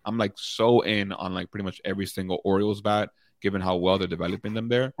here. I'm like so in on like pretty much every single Orioles bat, given how well they're developing them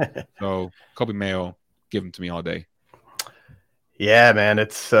there. So Coby Mayo, give him to me all day. Yeah, man.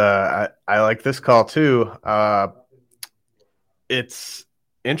 It's I like this call too. It's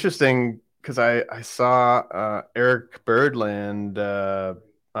interesting because I saw Eric Birdland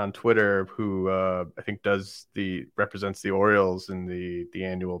on Twitter, who I think represents the Orioles in the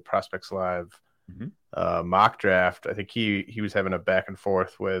annual Prospects Live mock draft. I think he was having a back and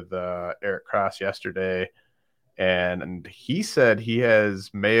forth with Eric Cross yesterday, and he said he has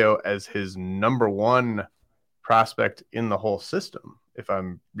Mayo as his number one prospect in the whole system, if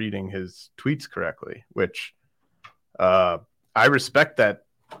I'm reading his tweets correctly, which I respect that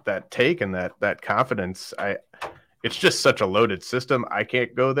take and that confidence. It's just such a loaded system. I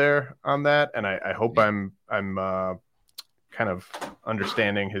can't go there on that. And I hope I'm kind of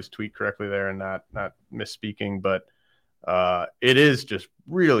understanding his tweet correctly there and not misspeaking, but it is just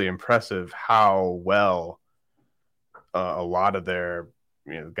really impressive how well a lot of their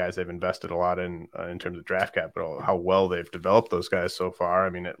guys they've invested a lot in terms of draft capital, how well they've developed those guys so far. I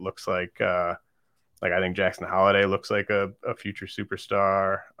mean, it looks like I think Jackson Holliday looks like a future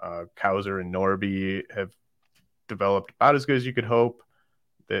superstar. Cowser and Norby have developed about as good as you could hope.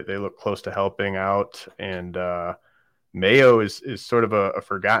 They look close to helping out, and Mayo is sort of a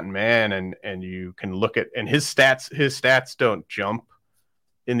forgotten man, and you can look at and his stats don't jump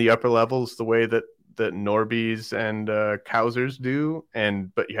in the upper levels the way that Norby's and Cowser's do,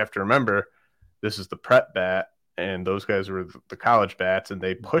 but you have to remember this is the prep bat, and those guys were the college bats, and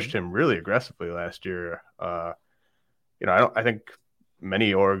they pushed him really aggressively last year. I think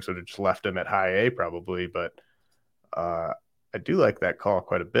many orgs would have just left him at high A probably, but I do like that call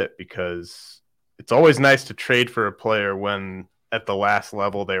quite a bit because it's always nice to trade for a player when at the last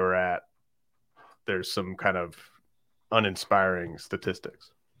level they were at, there's some kind of uninspiring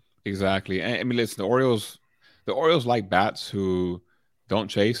statistics. Exactly. I mean, listen, the Orioles like bats who don't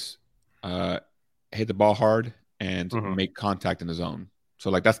chase, hit the ball hard, and make contact in the zone. So,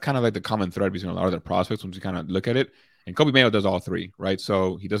 like, that's kind of like the common thread between a lot of their prospects once you kind of look at it. And Coby Mayo does all three, right?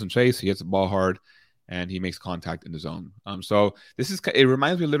 So he doesn't chase, he hits the ball hard, and he makes contact in the zone. So it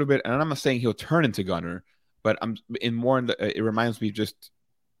reminds me a little bit, and I'm not saying he'll turn into Gunnar, but it reminds me just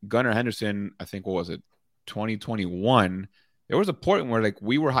Gunnar Henderson. I think, what was it, 2021? There was a point where like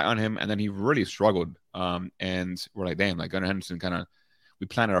we were high on him, and then he really struggled. And we're like, damn, like Gunnar Henderson we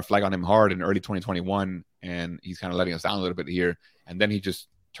planted our flag on him hard in early 2021, and he's kind of letting us down a little bit here. And then he just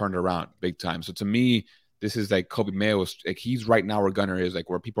turned around big time. So to me, this is like Coby Mayo. Like he's right now where Gunnar is, like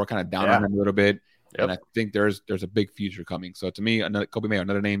where people are kind of down on him a little bit. Yep. And I think there's a big future coming. So to me, Coby Mayo,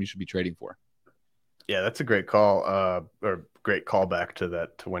 another name you should be trading for. Yeah, that's a great call, or great callback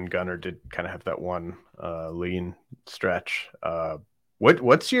to when Gunnar did kind of have that one lean stretch.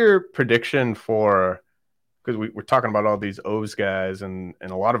 What's your prediction for? Because we're talking about all these O's guys, and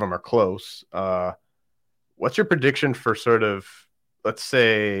a lot of them are close. What's your prediction for sort of let's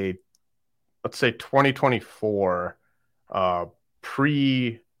say 2024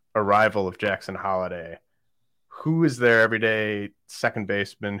 pre-arrival of Jackson Holliday? Who is their everyday second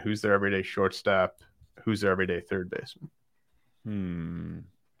baseman? Who's their everyday shortstop? Who's their everyday third baseman?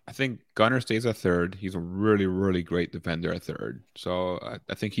 I think Gunnar stays at third. He's a really, really great defender at third. So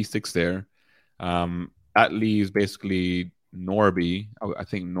I think he sticks there. That leaves basically Norby. I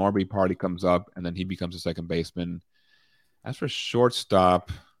think Norby probably comes up, and then he becomes a second baseman. As for shortstop,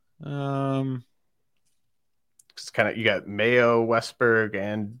 it's kind of, you got Mayo, Westberg,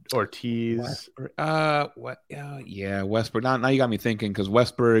 and Ortiz. Westberg. Now you got me thinking, because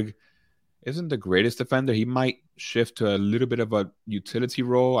Westberg isn't the greatest defender. He might shift to a little bit of a utility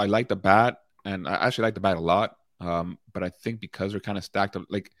role. I like the bat, and I actually like the bat a lot. But I think because they're kind of stacked up,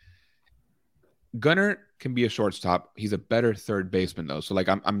 like Gunnar can be a shortstop. He's a better third baseman though. So like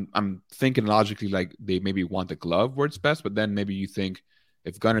I'm thinking logically, like they maybe want the glove where it's best, but then maybe you think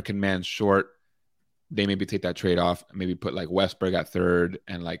if Gunnar can man short, they maybe take that trade off and maybe put like Westberg at third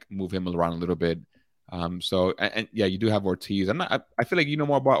and like move him around a little bit. So yeah, you do have Ortiz. I feel like you know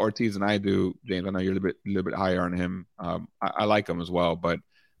more about Ortiz than I do, James. I know you're a little bit higher on him. I like him as well, but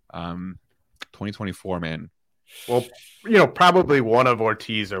 2024, man. Well, probably one of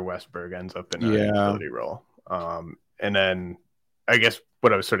Ortiz or Westberg ends up in a utility role. And then I guess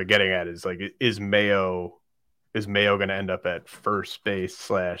what I was sort of getting at is like, is Mayo going to end up at first base /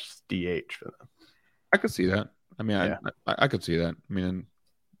 DH for them? I could see that. I mean, I could see that. I mean,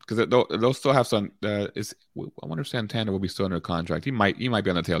 because they'll still have some. I wonder if Santana will be still under contract. He might be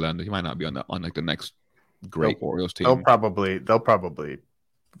on the tail end. He might not be on like the next great Orioles team. They'll probably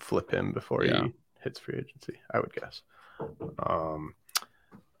flip him before he hits free agency, I would guess.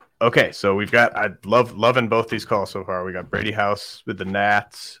 Okay, so we've got, loving both these calls so far. We got Brady House with the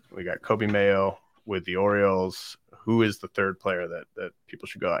Nats. We got Kobe Mayo with the Orioles. Who is the third player that people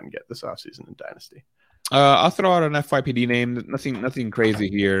should go out and get this offseason in Dynasty? I'll throw out an FYPD name. Nothing crazy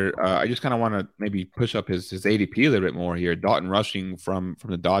here. I just kind of want to maybe push up his ADP a little bit more here. Dalton Rushing from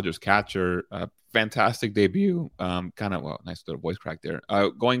the Dodgers catcher. Fantastic debut. Nice little voice crack there.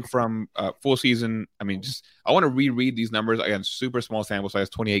 Going from full season. I mean, I want to reread these numbers again. Super small sample size,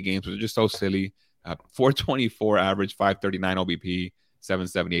 28 games, but they're just so silly. 424 average, 539 OBP,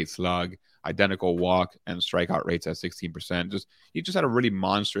 778 slug, identical walk and strikeout rates at 16%. He just had a really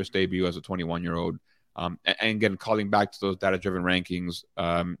monstrous debut as a 21-year-old. And again, calling back to those data-driven rankings,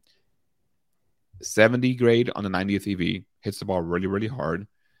 70 grade on the 90th EV, hits the ball really, really hard.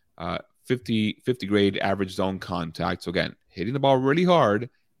 50 grade average zone contact. So again, hitting the ball really hard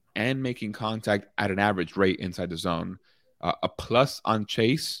and making contact at an average rate inside the zone. A plus on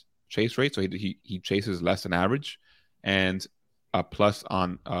chase rate, so he chases less than average, and a plus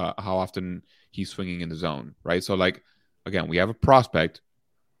on how often he's swinging in the zone, right? So like, again, we have a prospect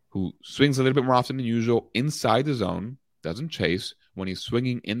who swings a little bit more often than usual inside the zone, doesn't chase. When he's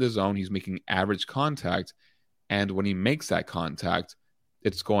swinging in the zone, he's making average contact. And when he makes that contact,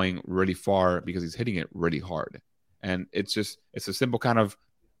 it's going really far because he's hitting it really hard. And it's a simple kind of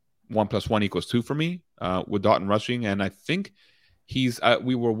 1 + 1 = 2 for me with Dalton Rushing. And I think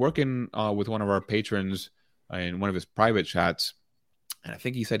we were working with one of our patrons in one of his private chats. And I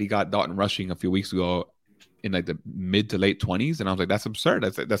think he said he got Dalton Rushing a few weeks ago in like the mid to late 20s. And I was like, that's absurd.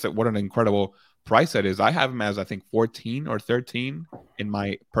 That's what an incredible price that is. I have him as, I think, 14 or 13 in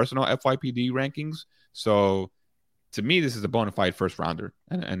my personal FYPD rankings. So to me, this is a bona fide first rounder.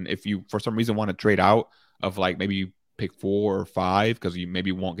 And if you, for some reason, want to trade out of like maybe you pick 4 or 5 because you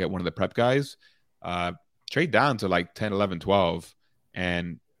maybe won't get one of the prep guys, trade down to like 10, 11, 12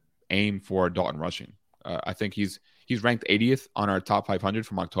 and aim for Dalton Rushing. I think he's ranked 80th on our top 500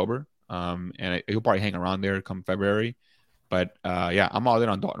 from October. And he'll probably hang around there come February. But I'm all in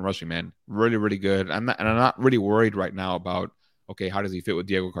on Dalton Rushing, man. Really, really good. I'm not really worried right now about, okay, how does he fit with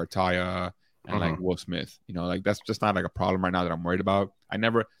Diego Cartaya and like Will Smith? Like that's just not like a problem right now that I'm worried about. I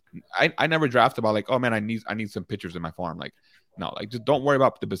never draft about like, oh man, I need some pitchers in my farm. Like, no, like just don't worry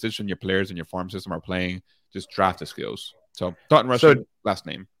about the position your players in your farm system are playing. Just draft the skills. So Dalton Rushing, last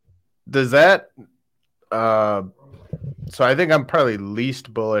name. Does that so I think I'm probably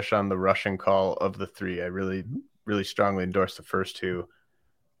least bullish on the Rushing call of the 3. I really, really strongly endorse the first 2.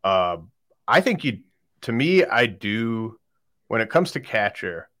 I think I do, when it comes to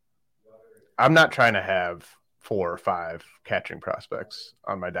catcher, I'm not trying to have 4 or 5 catching prospects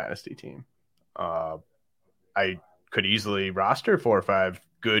on my dynasty team. I could easily roster 4 or 5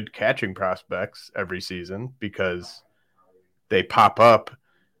 good catching prospects every season because they pop up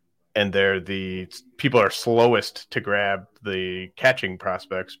and they're the people are slowest to grab the catching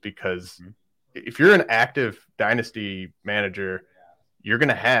prospects because if you're an active dynasty manager, you're going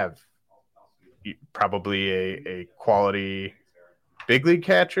to have probably a quality big league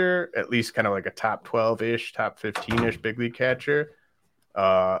catcher, at least kind of like a top 12-ish, top 15-ish big league catcher.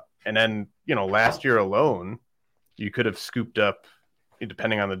 And then, last year alone, you could have scooped up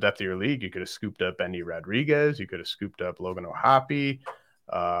depending on the depth of your league, you could have scooped up Endy Rodriguez, you could have scooped up Logan O'Hoppe,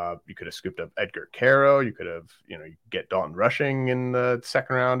 you could have scooped up Edgar Caro, you could have, you get Dalton Rushing in the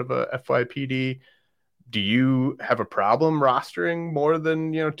second round of a FYPD. Do you have a problem rostering more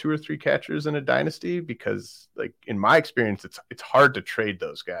than 2 or 3 catchers in a dynasty? Because like in my experience, it's hard to trade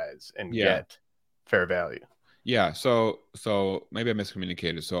those guys and get fair value. Yeah, so maybe I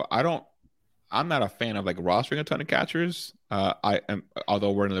miscommunicated. So I'm not a fan of like rostering a ton of catchers. I am,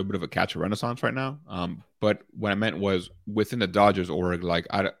 although we're in a little bit of a catcher renaissance right now. But what I meant was within the Dodgers org, like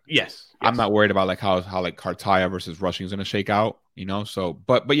yes. I'm not worried about like how like Cartaya versus Rushing is going to shake out, So,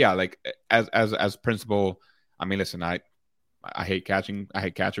 but yeah, like as principle, I mean, listen, I hate catching. I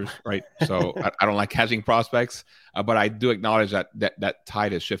hate catchers, right? So I don't like catching prospects, but I do acknowledge that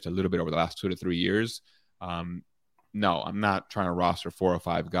tide has shifted a little bit over the last 2 to 3 years. No, I'm not trying to roster 4 or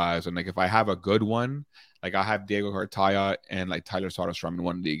 5 guys. And like if I have a good one, like I have Diego Cartaya and like Tyler Soderstrom in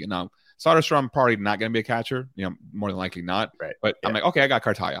one league. And now Soderstrom probably not going to be a catcher, more than likely not. Right. But yeah. I'm like, okay, I got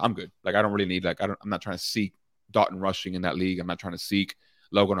Cartaya. I'm good. Like I don't really need I'm not trying to seek Dalton Rushing in that league. I'm not trying to seek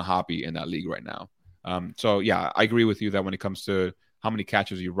Logan O'Hoppe in that league right now. So yeah, I agree with you that when it comes to how many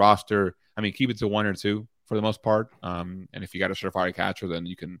catchers you roster, I mean, keep it to 1 or 2 for the most part. And if you got a surefire catcher, then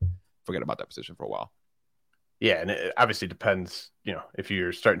you can forget about that position for a while. Yeah, and it obviously depends, if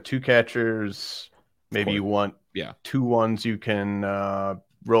you're starting 2 catchers, maybe you want 2 ones you can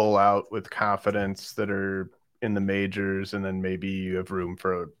roll out with confidence that are in the majors, and then maybe you have room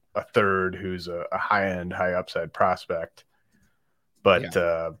for a third who's a high-end, high-upside prospect. But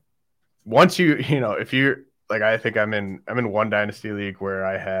once if you're like, I think I'm in one dynasty league where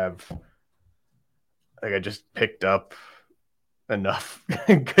I have, like, I just picked up enough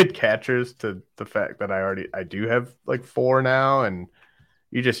good catchers to the fact that I do have like 4 now, and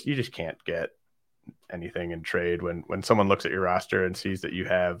you just can't get anything in trade when someone looks at your roster and sees that you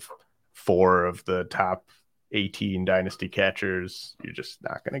have 4 of the top 18 dynasty catchers. You're just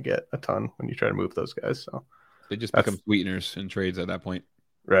not going to get a ton when you try to move those guys. So they just become sweeteners in trades at that point,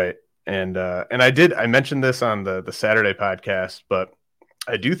 right? And I mentioned this on the Saturday podcast, but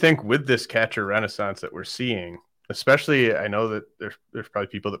I do think with this catcher renaissance that we're seeing, especially, I know that there's probably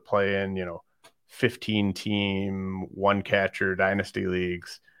people that play in 15-team 1 catcher dynasty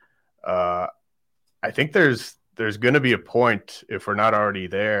leagues. I think there's going to be a point, if we're not already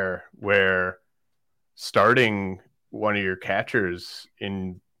there, where starting one of your catchers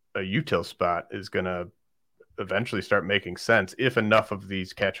in a util spot is going to eventually start making sense if enough of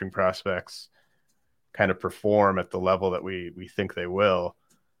these catching prospects kind of perform at the level that we think they will.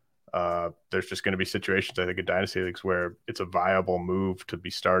 There's just going to be situations, I think, in dynasty leagues where it's a viable move to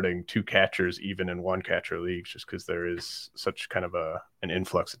be starting 2 catchers even in 1 catcher leagues, just because there is such kind of an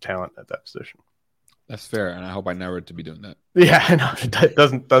influx of talent at that position. That's fair, and I hope I never to be doing that. Yeah, I know. It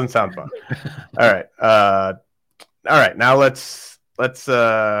doesn't sound fun. All right. Now let's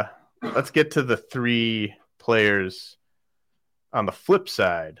get to the 3 players on the flip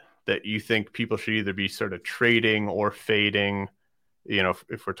side that you think people should either be sort of trading or fading.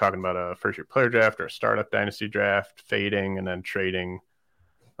 If we're talking about a first-year player draft or a startup dynasty draft, fading and then trading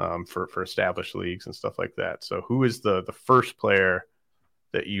for established leagues and stuff like that. So who is the first player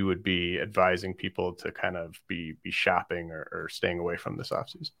that you would be advising people to kind of be shopping or staying away from this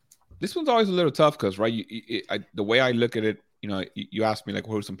offseason? This one's always a little tough because, right, the way I look at it, you ask me, like,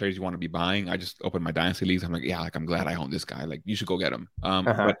 who are some players you want to be buying? I just open my dynasty leagues. I'm like, yeah, like, I'm glad I own this guy. Like, you should go get him.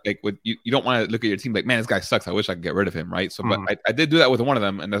 But like, you don't want to look at your team like, man, this guy sucks. I wish I could get rid of him, right? So, but I did do that with one of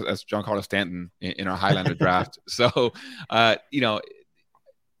them, and that's Giancarlo Stanton in our Highlander draft. So,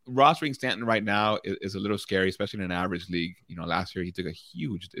 rostering Stanton right now is a little scary, especially in an average league. Last year he took a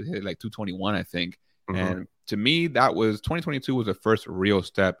huge hit, like 221, I think. And to me, that was 2022 was the first real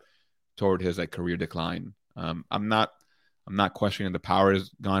step toward his like career decline. I'm not questioning the power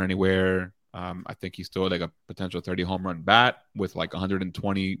has gone anywhere. I think he's still like a potential 30 home run bat with like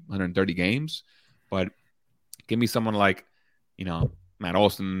 120, 130 games. But give me someone like, Matt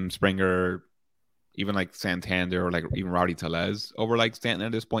Olson, Springer, even like Santander or like even Rowdy Tellez over like Stanton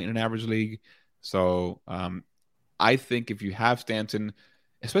at this point in an average league. So I think if you have Stanton,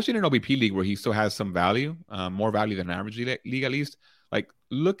 especially in an OBP league where he still has some value, more value than an average league at least, like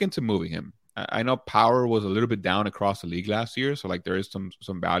look into moving him. I know power was a little bit down across the league last year, so like there is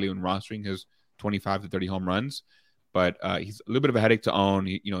some value in rostering his 25 to 30 home runs, but he's a little bit of a headache to own.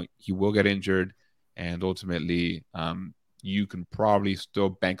 He will get injured, and ultimately you can probably still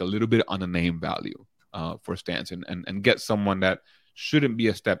bank a little bit on the name value for Stanton and get someone that shouldn't be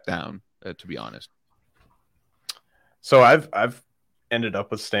a step down, to be honest. So I've ended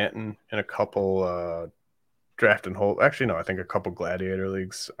up with Stanton in a couple draft and hold. Actually, no, I think a couple gladiator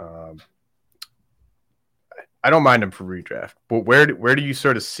leagues. I don't mind him for redraft, but where do you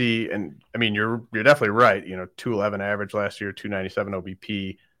sort of see? And I mean, you're definitely right. 211 average last year, 297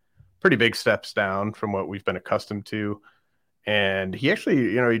 OBP, pretty big steps down from what we've been accustomed to. And he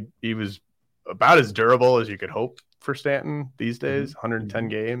actually, he was about as durable as you could hope for Stanton these days. 110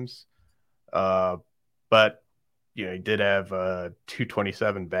 games, but he did have a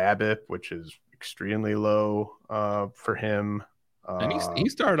 227 BABIP, which is extremely low for him. And he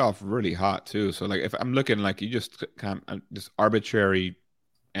started off really hot too. So like if I'm looking like you just kind of this arbitrary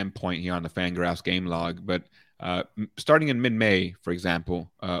endpoint here on the Fangraphs game log, but starting in mid-May, for example,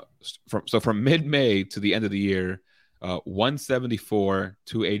 from mid-May to the end of the year, 174,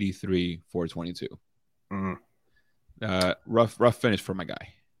 283, 422. Rough finish for my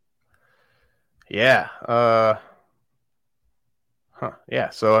guy. Yeah. Yeah.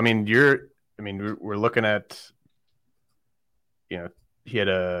 So I mean, we're looking at. He had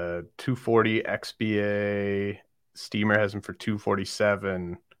a 240 XBA. Steamer has him for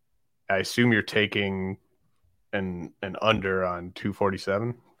 247. I assume you're taking an under on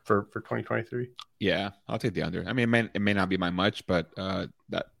 247 for 2023. Yeah, I'll take the under. I mean, it may not be by much, but that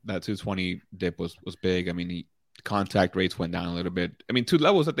 220 dip was big. I mean, contact rates went down a little bit. I mean, to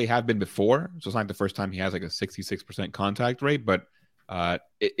levels that they have been before. So it's not the first time he has like a 66% contact rate, but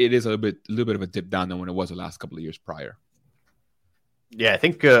it is a little bit of a dip down than when it was the last couple of years prior. Yeah, I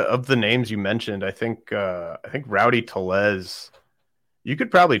think of the names you mentioned, I think Rowdy Tellez, you could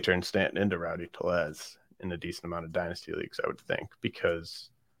probably turn Stanton into Rowdy Tellez in a decent amount of dynasty leagues, I would think, because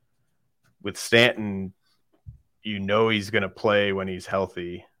with Stanton, he's going to play when he's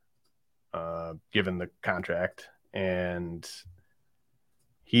healthy, given the contract, and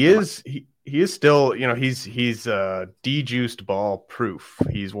he is still, he's de-juiced ball proof.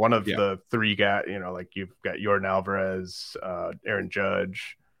 He's one of the three guys, like you've got Yordan Alvarez, Aaron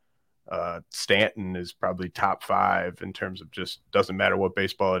Judge, Stanton is probably top 5 in terms of just doesn't matter what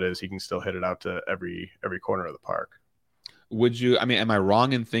baseball it is. He can still hit it out to every corner of the park. Am I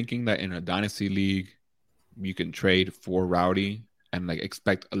wrong in thinking that in a dynasty league, you can trade for Rowdy and like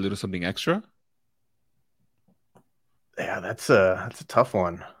expect a little something extra? Yeah, that's a tough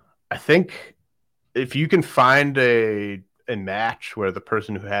one. I think if you can find a match where the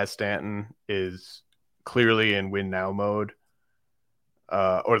person who has Stanton is clearly in win now mode,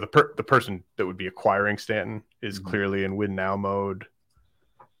 or the person that would be acquiring Stanton is clearly in win now mode,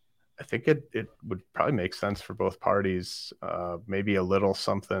 I think it would probably make sense for both parties. Maybe a little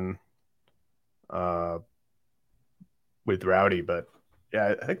something with Rowdy, but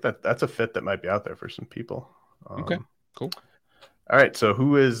yeah, I think that's a fit that might be out there for some people. Okay, cool. All right, so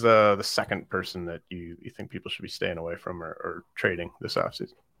who is the second person that you think people should be staying away from or trading this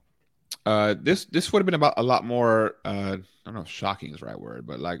offseason? This would have been about a lot more. I don't know if shocking is the right word,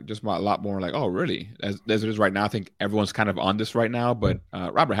 but like just a lot more like, oh, really? As it is right now, I think everyone's kind of on this right now. But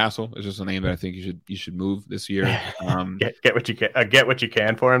Robert Hassel is just a name that I think you should move this year. Get what you can. Get what you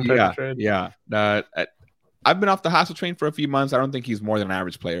can for him. Trade. Yeah. I've been off the Hassel train for a few months. I don't think he's more than an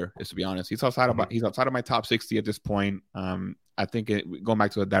average player, to be honest. He's outside of my top 60 at this point. I think going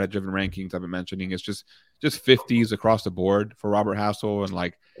back to the data-driven rankings I've been mentioning, it's just 50s across the board for Robert Hassel,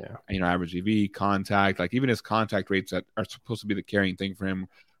 and average EV, contact, like even his contact rates that are supposed to be the carrying thing for him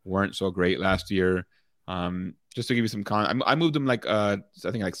weren't so great last year. Just to give you some I moved him I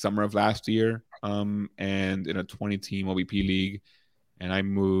think like summer of last year, and in a 20-team OBP league, and I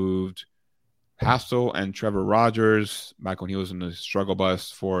moved Hassel and Trevor Rogers back when he was in the struggle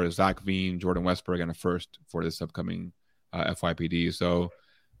bus for Zach Veen, Jordan Westburg, and a first for this upcoming FYPD. So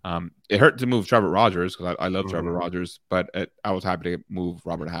it hurt to move Trevor Rogers because I love Trevor Rogers, but I was happy to move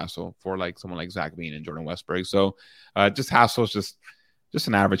Robert Hassel for like someone like Zach Veen and Jordan Westburg. So just Hassel's just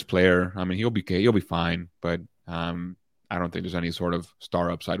an average player. I mean, he'll be fine, but I don't think there's any sort of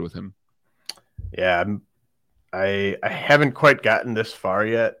star upside with him. Yeah, I haven't quite gotten this far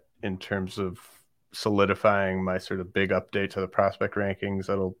yet in terms of solidifying my sort of big update to the prospect rankings.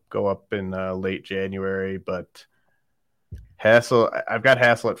 That'll go up in late January, but Hassel, I've got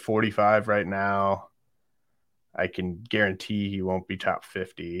Hassel at 45 right now. I can guarantee he won't be top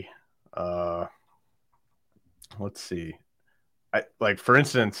 50. Let's see. For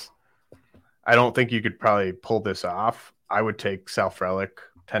instance, I don't think you could probably pull this off. I would take Sal Frelick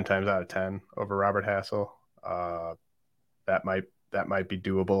 10 times out of 10 over Robert Hassel. That might be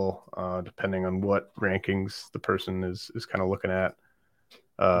doable, depending on what rankings the person is kind of looking at.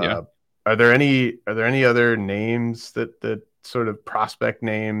 Are there any other names that sort of prospect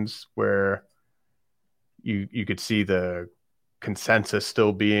names where you could see the consensus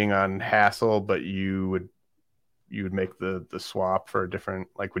still being on Hassel, but you would you would make the swap for a different,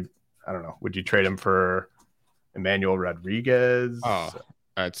 like, would you trade him for Emmanuel Rodriguez? Oh,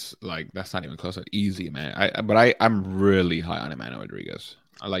 that's not even close. That's easy, man. I'm really high on Emmanuel Rodriguez.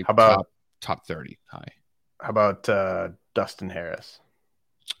 I like how about top 30 high. How about Dustin Harris?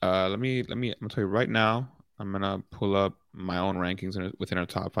 I'm gonna tell you right now. I'm gonna pull up my own rankings within our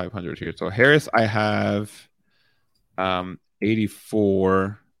top 500 here. So Harris, I have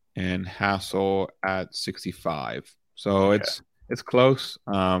 84 and Hassel at 65. So Okay. it's close.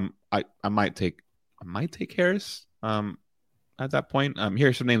 I might take Harris at that point.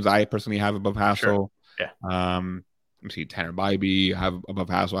 Here's some names I personally have above Hassel. Sure. Yeah. Let me see, Tanner Bybee. I have above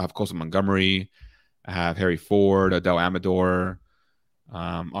Hassel. I have Costa Montgomery. I have Harry Ford, Adele Amador.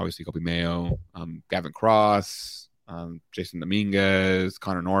 Obviously Kobe Mayo, Gavin Cross, Jason Dominguez,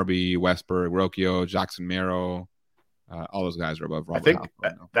 Connor Norby, Westberg, Rocchio, Jackson Merrill. All those guys are above Robert. I think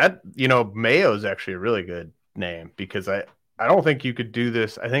that Mayo is actually a really good name, because I don't think you could do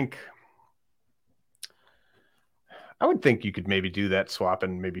this. I would think you could maybe do that swap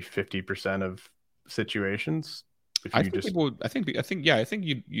in maybe 50% of situations. I think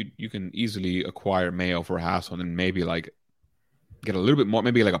you can easily acquire Mayo for Hassel and then maybe like get a little bit more,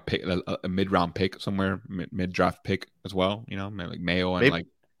 maybe like a pick, a mid-round pick somewhere, mid-draft pick as well. Maybe like Mayo and like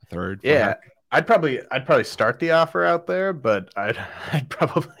a third. Yeah, I'd probably start the offer out there, but I'd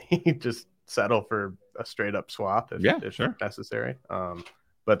probably just settle for a straight up swap if sure. necessary.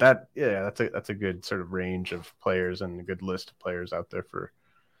 But that's a good sort of range of players and a good list of players out there for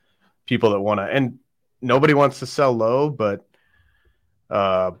people that want to. And nobody wants to sell low, but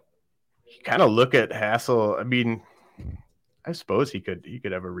you kind of look at Hassel. I mean, I suppose he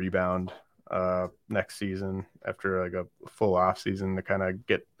could have a rebound next season after like a full off season to kind of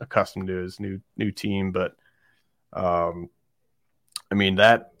get accustomed to his new team. But I mean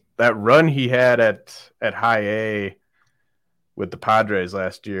that run he had at high A with the Padres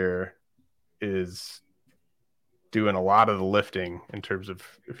last year is doing a lot of the lifting in terms of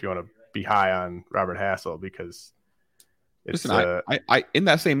if you want to be high on Robert Hassel, because it's I in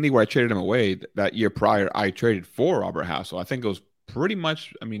that same league where I traded him away that year prior, I traded for Robert Hassel. I think it was pretty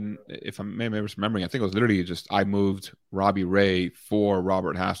much, I mean, if I'm maybe remembering, I think it was literally just I moved Robbie Ray for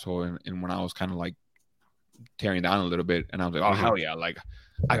Robert Hassel, and when I was kind of like tearing down a little bit, and I was like, oh hell yeah, like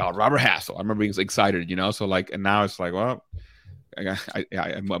I got Robert Hassel. I remember being excited, so like, and now it's like, well,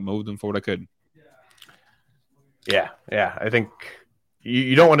 I moved him for what I could. Yeah. I think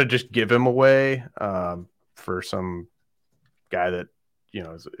you don't want to just give him away for some guy that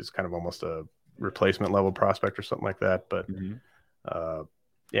is kind of almost a replacement level prospect or something like that. But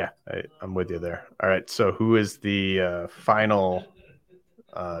I'm with you there. All right, so who is the final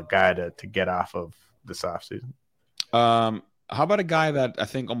guy to get off of this offseason? How about a guy that I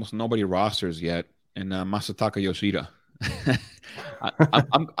think almost nobody rosters yet, and Masataka Yoshida?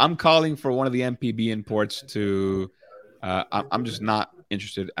 I'm calling for one of the MPB imports to. I'm just not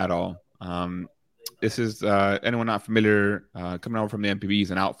interested at all. This is anyone not familiar, coming over from the MPB.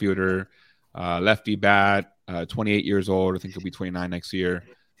 He's an outfielder, lefty bat, 28 years old. I think he'll be 29 next year.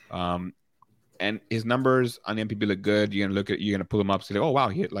 And his numbers on the MPB look good. You're gonna pull him up, say, oh wow,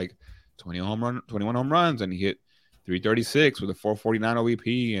 he hit like 21 home runs, and he hit 336 with a 449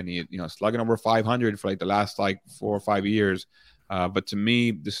 OVP, and he slugging over 500 for like the last like 4 or 5 years. But to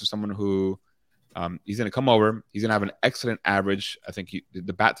me, this is someone who he's going to come over. He's going to have an excellent average. I think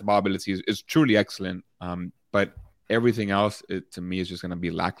the bat to ball ability is truly excellent. But everything else, to me, is just going to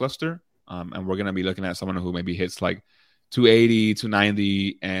be lackluster. And we're going to be looking at someone who maybe hits like 280,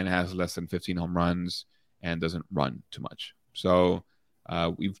 290, and has less than 15 home runs and doesn't run too much. So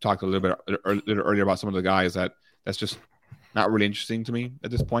we've talked a little earlier about some of the guys that's just not really interesting to me at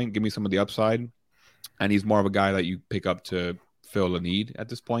this point. Give me some of the upside. And he's more of a guy that you pick up to fill a need at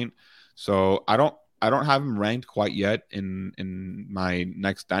this point. So I don't have him ranked quite yet in my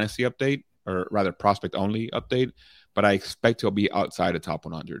next dynasty update, or rather prospect only update, but I expect he'll be outside the top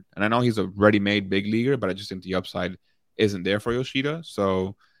 100. And I know he's a ready-made big leaguer, but I just think the upside isn't there for Yoshida.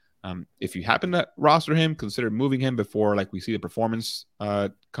 So if you happen to roster him, consider moving him before like we see the performance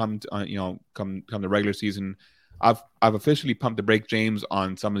come the regular season. I've officially pumped the brake, James,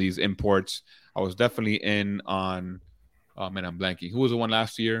 on some of these imports. I was definitely in on. Oh man, I'm blanking. Who was the one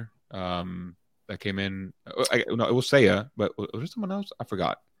last year that came in? It was Seiya, but was there someone else? I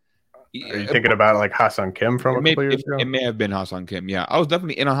forgot. Are you thinking about like Ha-Seong Kim from a couple years ago? It may have been Ha-Seong Kim. Yeah, I was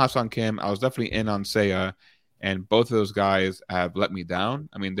definitely in on Ha-Seong Kim. I was definitely in on Seiya, and both of those guys have let me down.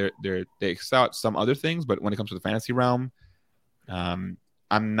 I mean, they excel at some other things, but when it comes to the fantasy realm, I'm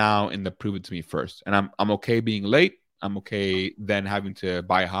now in the prove it to me first, and I'm okay being late. I'm okay then having to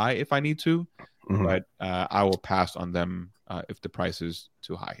buy high if I need to, but I will pass on them if the price is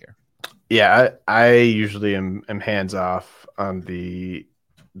too high here. Yeah, I usually am hands off on the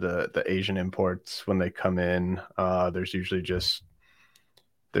Asian imports when they come in. There's usually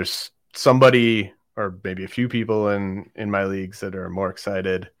there's somebody or maybe a few people in my leagues that are more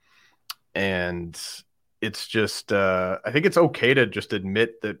excited, and it's just I think it's okay to just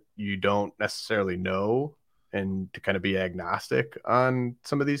admit that you don't necessarily know and to kind of be agnostic on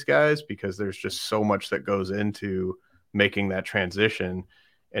some of these guys, because there's just so much that goes into making that transition.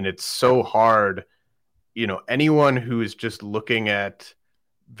 And it's so hard, anyone who is just looking at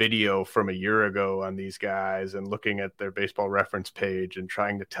video from a year ago on these guys and looking at their Baseball Reference page and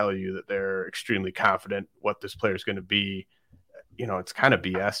trying to tell you that they're extremely confident what this player is going to be, it's kind of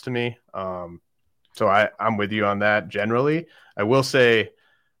BS to me. So I'm with you on that generally. I will say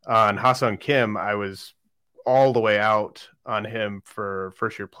on Ha-Seong Kim, I was all the way out on him for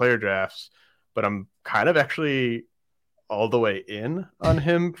first-year player drafts, but I'm kind of actually all the way in on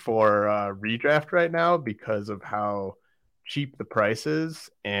him for redraft right now because of how cheap the price is.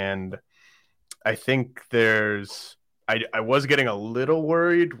 And I think I was getting a little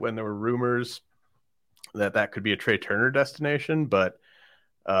worried when there were rumors that could be a Trey Turner destination, but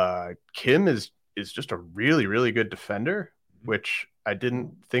Kim is just a really, really good defender, which I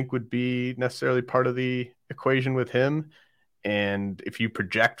didn't think would be necessarily part of the equation with him. And if you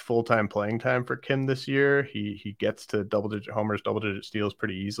project full-time playing time for Kim this year, he gets to double-digit homers, double-digit steals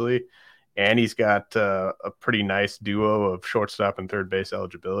pretty easily. And he's got a pretty nice duo of shortstop and third base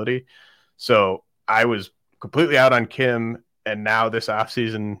eligibility. So I was completely out on Kim, and now this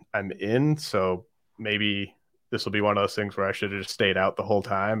offseason I'm in. So maybe this will be one of those things where I should have just stayed out the whole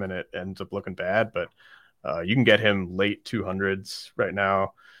time and it ends up looking bad. But you can get him late 200s right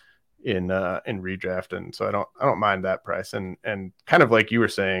now in redraft, and so I don't mind that price. And kind of like you were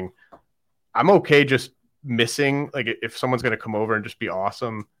saying, I'm okay just missing, like if someone's going to come over and just be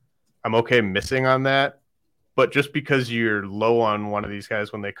awesome, I'm okay missing on that. But just because you're low on one of these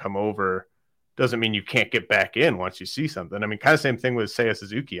guys when they come over doesn't mean you can't get back in once you see something. I mean, kind of same thing with Seiya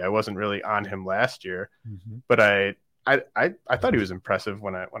Suzuki. I wasn't really on him last year, but I thought he was impressive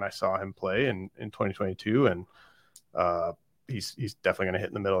when I saw him play in 2022, and he's definitely going to hit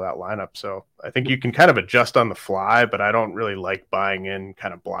in the middle of that lineup. So I think you can kind of adjust on the fly, but I don't really like buying in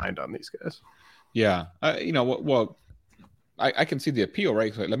kind of blind on these guys. Yeah. Well, I can see the appeal,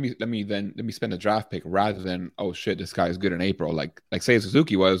 right? So let me spend a draft pick rather than, oh shit, this guy is good in April. Like Seiya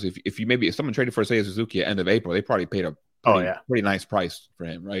Suzuki was, if someone traded for Seiya Suzuki at end of April, they probably paid a pretty nice price for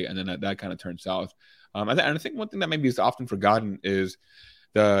him. Right. And then that kind of turned south. And I think one thing that maybe is often forgotten is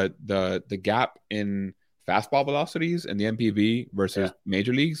the gap in fastball velocities and the MPB versus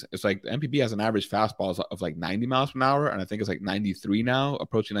major leagues. It's like the MPB has an average fastball of like 90 miles per hour, and I think it's like 93 now,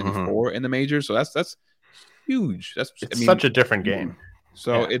 approaching 94 in the majors. So that's huge. It's such a different game.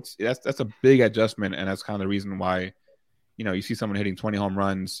 So that's a big adjustment, and that's kind of the reason why you see someone hitting 20 home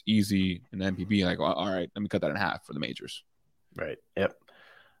runs easy in the MPB, like, well, all right, let me cut that in half for the majors. Right. Yep.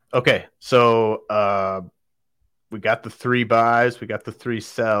 Okay, so we got the 3 buys, we got the 3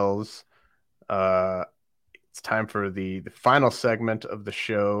 sells. It's time for the final segment of the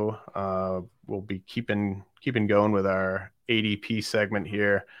show. We'll be keeping going with our ADP segment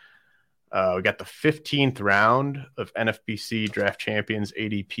here. We got the 15th round of NFBC Draft Champions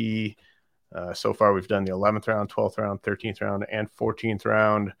ADP. So far, we've done the 11th round, 12th round, 13th round, and 14th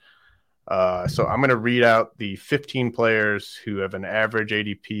round. So I'm going to read out the 15 players who have an average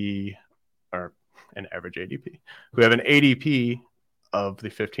ADP who have an ADP of the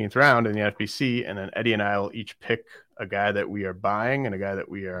 15th round in the NFBC, and then Eddie and I will each pick a guy that we are buying and a guy that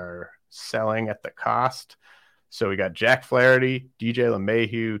we are selling at the cost. So we got Jack Flaherty, DJ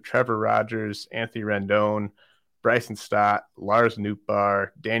LeMahieu, Trevor Rogers, Anthony Rendon, Bryson Stott, Lars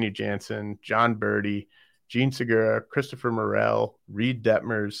Nootbaar, Danny Jansen, John Birdie, Gene Segura, Christopher Morel, Reed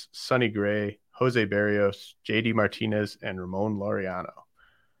Detmers, Sonny Gray, Jose Barrios, JD Martinez, and Ramon Laureano.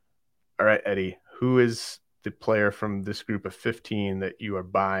 All right, Eddie, who is the player from this group of 15 that you are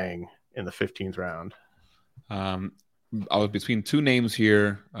buying in the 15th round? I was between 2 names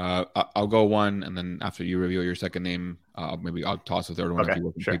here. I'll go one, and then after you reveal your second name, maybe I'll toss a third one if you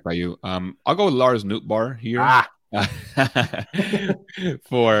will pick by you. I'll go with Lars Nootbaar here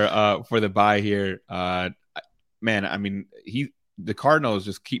for the buy here. Man, I mean, the Cardinals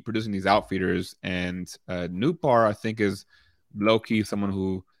just keep producing these outfielders, and Nootbaar, I think, is low key someone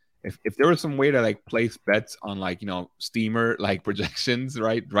who, if there was some way to like place bets on like steamer like projections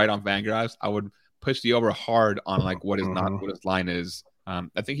right on Fangraphs, I would push the over hard on like what his line is.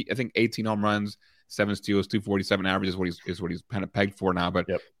 I think 18 home runs, 7 steals, 247 average is what he's kind of pegged for now. But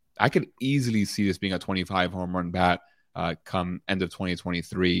I could easily see this being a 25 home run bat come end of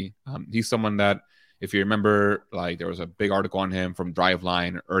 2023. He's someone that, if you remember, like there was a big article on him from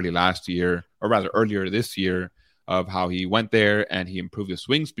Driveline earlier this year, of how he went there and he improved his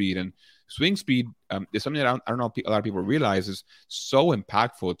swing speed. And swing speed is something that I don't know a lot of people realize is so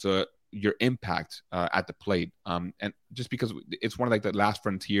impactful to your impact at the plate. And just because it's one of like the last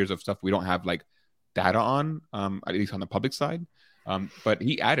frontiers of stuff we don't have like data on, at least on the public side. But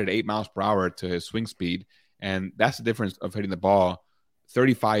he added 8 miles per hour to his swing speed. And that's the difference of hitting the ball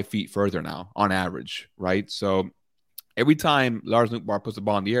 35 feet further now on average, right? So every time Lars Nootbaar puts the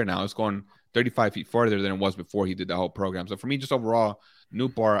ball in the air now, it's going 35 feet further than it was before he did the whole program. So for me, just overall,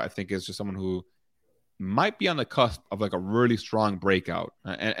 Nootbaar, I think, is just someone who might be on the cusp of like a really strong breakout.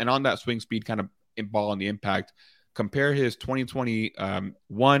 And on that swing speed kind of ball on the impact, compare his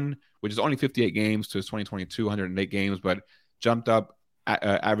 2021, which is only 58 games, to his 2022, 108 games, but jumped up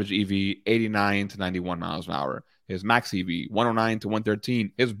average EV 89 to 91 miles an hour. His max EV 109 to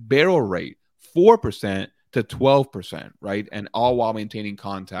 113. His barrel rate 4% to 12%, right? And all while maintaining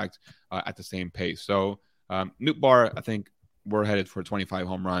contact at the same pace. So Nootbaar, I think we're headed for 25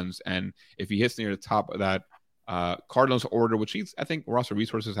 home runs. And if he hits near the top of that Cardinals order, which I think Roster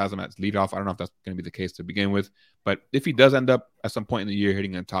Resources has him as leadoff. I don't know if that's going to be the case to begin with. But if he does end up at some point in the year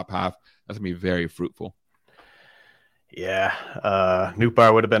hitting in the top half, that's going to be very fruitful. Yeah,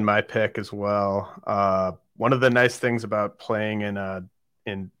 Nootbaar would have been my pick as well. One of the nice things about playing in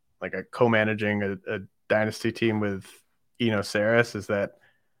like a co-managing a dynasty team with Eno Sarris is that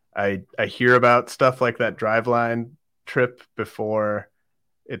I hear about stuff like that Driveline trip before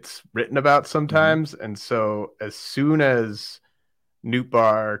it's written about sometimes. Mm-hmm. And so as soon as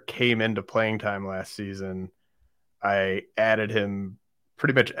Nootbaar came into playing time last season, I added him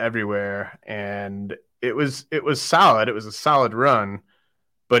pretty much everywhere, and it was solid. It was a solid run,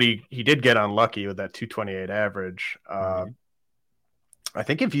 but he did get unlucky with that 228 average. Mm-hmm. I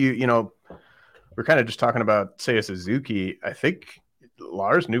think if we're kind of just talking about Seiya Suzuki, I think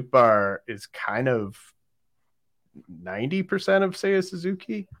Lars Nootbaar is kind of 90% of Seiya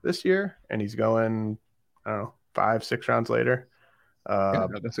Suzuki this year, and he's going, I don't know, 5-6 rounds later.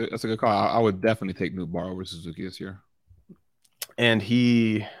 That's a good call. I would definitely take Nootbaar over Suzuki this year. And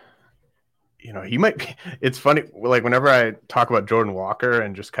he might be, it's funny, like whenever I talk about Jordan Walker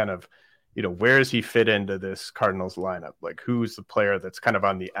and just kind of, where does he fit into this Cardinals lineup? Like, who's the player that's kind of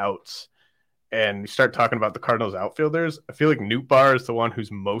on the outs? And you start talking about the Cardinals outfielders, I feel like Nootbaar is the one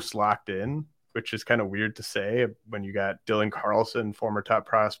who's most locked in, which is kind of weird to say when you got Dylan Carlson, former top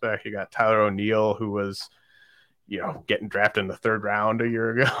prospect. You got Tyler O'Neill, who was, getting drafted in the 3rd round a year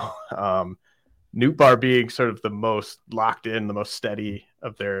ago. Nootbaar being sort of the most locked in, the most steady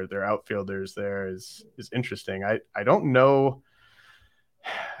of their outfielders there is interesting. I don't know.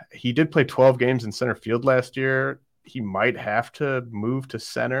 He did play 12 games in center field last year. He might have to move to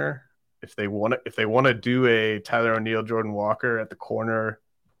center if they want to do a Tyler O'Neill, Jordan Walker at the corner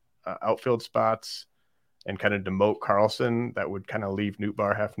outfield spots and kind of demote Carlson. That would kind of leave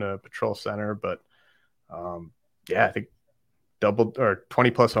Nootbaar having to patrol center. But I think double or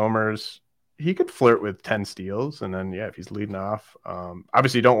 20 plus homers. He could flirt with 10 steals, and then if he's leading off,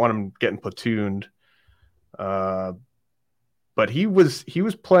 obviously you don't want him getting platooned. But he was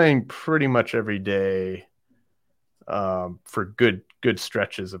playing pretty much every day for good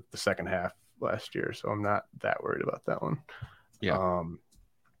stretches of the second half last year, so I'm not that worried about that one. Yeah. All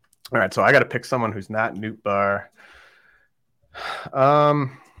right, so I got to pick someone who's not Nootbaar.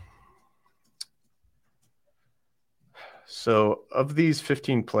 So of these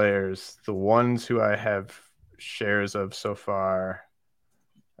 15 players, the ones who I have shares of so far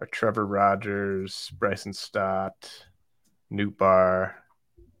are Trevor Rogers, Bryson Stott, Nootbaar,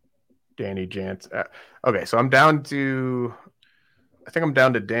 Danny Jansen. Okay, so I'm down to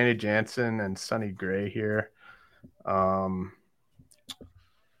Danny Jansen and Sonny Gray here. I'm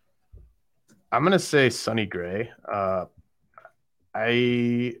going to say Sonny Gray.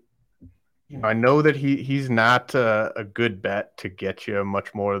 I know that he's not a good bet to get you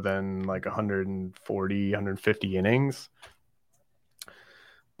much more than like 140, 150 innings.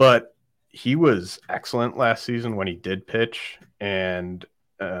 But he was excellent last season when he did pitch, and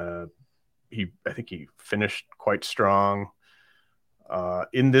I think he finished quite strong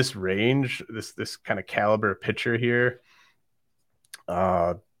in this range, this kind of caliber pitcher here.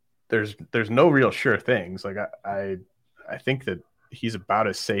 There's no real sure things. Like I think that he's about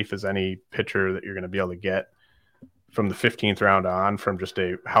as safe as any pitcher that you're going to be able to get from the 15th round on, from just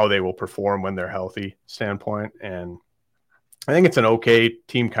how they will perform when they're healthy standpoint. And I think it's an okay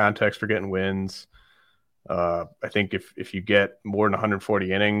team context for getting wins. I think if you get more than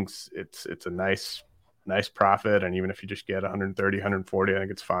 140 innings, it's a nice profit. And even if you just get 130, 140, I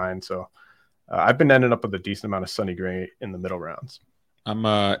think it's fine. So I've been ending up with a decent amount of Sonny Gray in the middle rounds.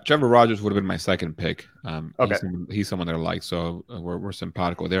 Trevor Rogers would have been my second pick. Okay. He's someone that I like, so we're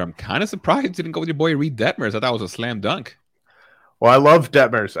simpatico there. I'm kind of surprised you didn't go with your boy Reed Detmers. I thought it was a slam dunk. Well, I love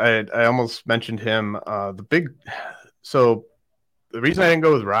Detmers. I almost mentioned him. So the reason I didn't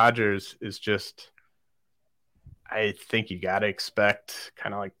go with Rogers is just I think you got to expect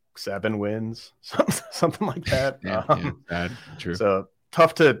kind of like 7 wins, something like that. Yeah, true. So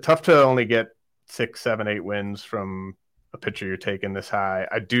tough to only get 6, 7, 8 wins from a pitcher you're taking this high.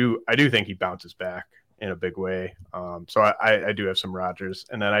 I do think he bounces back in a big way. So I do have some Rogers,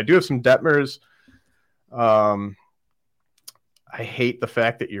 and then I do have some Detmers. I hate the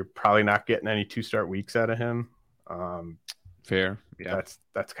fact that you're probably not getting any 2-start weeks out of him. Fair. Yeah.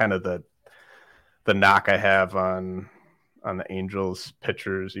 That's kind of the knock I have on the Angels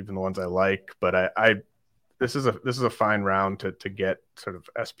pitchers, even the ones I like. But this is a fine round to get sort of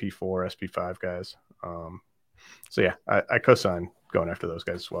SP4, SP5 guys. So yeah, I co-sign going after those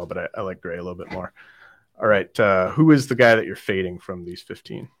guys as well, but I like Gray a little bit more. All right. Who is the guy that you're fading from these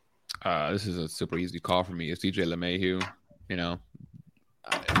 15? This is a super easy call for me. It's DJ LeMahieu. You know,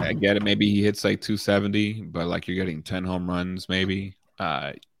 I get it. Maybe he hits like 270, but like you're getting 10 home runs, maybe.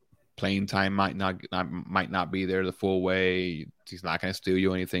 Playing time might not be there the full way. He's not going to steal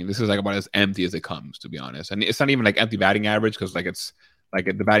you anything. This is like about as empty as it comes, to be honest. And it's not even like empty batting average, because like it's like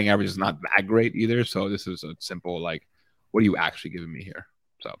the batting average is not that great either. So this is a simple like, what are you actually giving me here?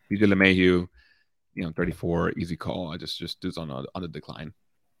 So DJ LeMahieu, 34, easy call. I just dude's on the decline.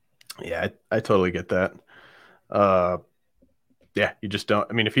 Yeah, I totally get that. Yeah, you just don't.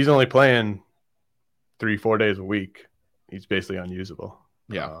 I mean, if he's only playing 3-4 days a week, he's basically unusable.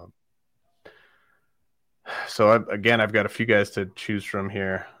 Yeah. So I've got a few guys to choose from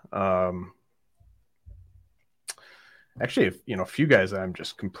here. Actually, a few guys I'm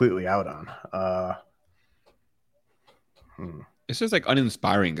just completely out on. It's just like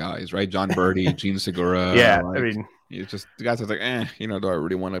uninspiring guys, right? John Birdie, Gene Segura. Yeah, like, I mean, it's just the guys are like, do I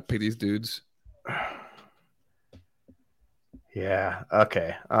really want to pick these dudes? Yeah.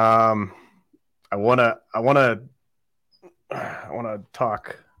 Okay. I want to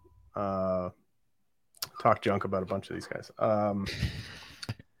talk junk about a bunch of these guys. I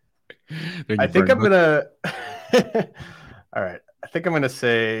think I'm gonna. All right. I think I'm gonna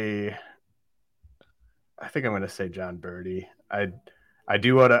say John Birdie. I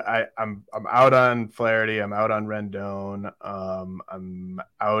do want to. I'm out on Flaherty. I'm out on Rendon. I'm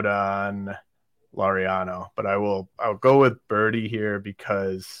out on Laureano, but I'll go with Birdie here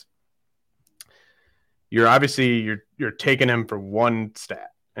because you're taking him for one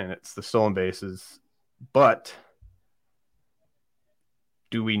stat, and it's the stolen bases. But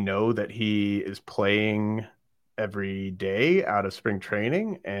do we know that he is playing every day out of spring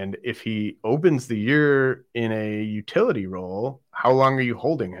training? And if he opens the year in a utility role, how long are you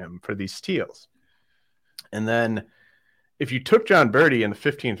holding him for these steals? And then if you took John Birdie in the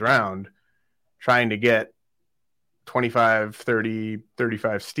 15th round, trying to get 25, 30,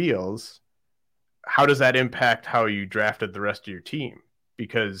 35 steals, how does that impact how you drafted the rest of your team?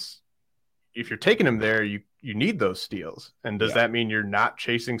 Because if you're taking him there, you need those steals. And does that mean you're not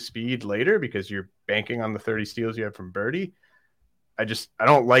chasing speed later because you're banking on the 30 steals you have from Birdie? I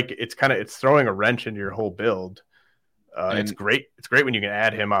don't like it. It's throwing a wrench into your whole build. It's great. It's great when you can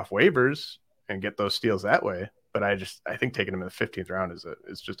add him off waivers and get those steals that way. But I think taking him in the 15th round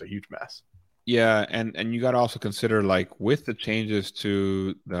is just a huge mess. Yeah, and you got to also consider, like, with the changes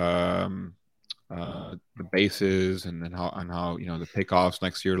to the bases and how the pickoffs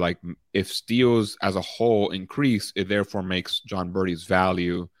next year, like if steals as a whole increase, it therefore makes John Birdie's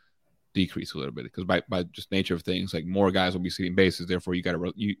value decrease a little bit, because by just nature of things, like more guys will be stealing bases, therefore you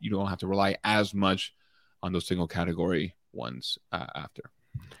don't have to rely as much on those single category ones after.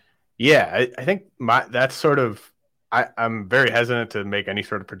 Yeah, I think that's sort of. I'm very hesitant to make any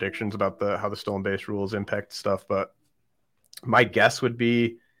sort of predictions about how the stolen base rules impact stuff, but my guess would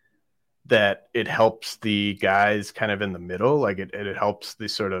be that it helps the guys kind of in the middle. Like it helps it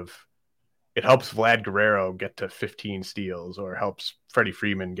helps Vlad Guerrero get to 15 steals, or helps Freddie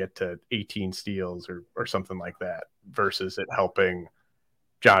Freeman get to 18 steals or something like that, versus it helping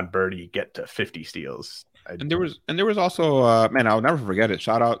John Birdie get to 50 steals. And there was also man, I'll never forget it.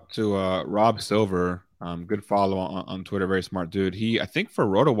 Shout out to Rob Silver. Good follow on Twitter. Very smart dude. I think for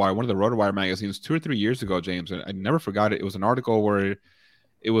RotoWire, one of the RotoWire magazines 2 or 3 years ago, James, and I never forgot it. It was an article where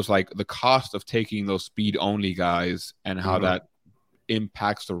it was like the cost of taking those speed only guys and how that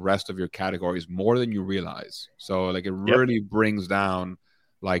impacts the rest of your categories more than you realize. So like it really brings down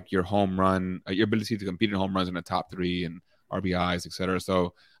like your home run, your ability to compete in home runs in the top 3 and RBIs, etc.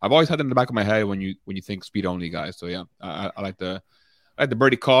 So I've always had that in the back of my head when you think speed only guys. So yeah, I like the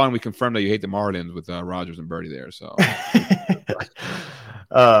birdie call, and we confirmed that you hate the Marlins with Rogers and Birdie there. So.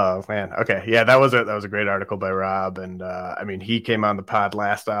 Oh man. Okay. Yeah, that was a great article by Rob. And I mean, he came on the pod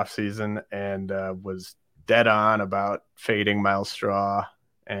last off season and was dead on about fading Miles Straw.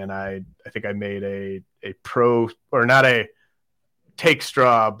 And I think I made a pro, or not a take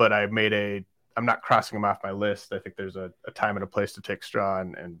Straw, but I'm not crossing him off my list. I think there's a time and a place to take Straw,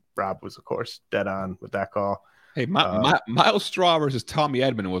 and Rob was of course dead on with that call. Hey, Miles Straw versus Tommy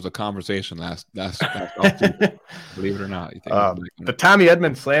Edman was a conversation last offseason. Believe it or not. The Tommy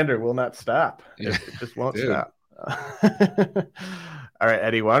Edman slander will not stop. It just won't stop. All right,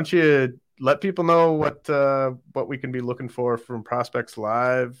 Eddie, why don't you let people know what we can be looking for from Prospects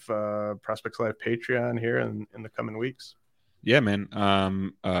Live Patreon here in the coming weeks? Yeah, man.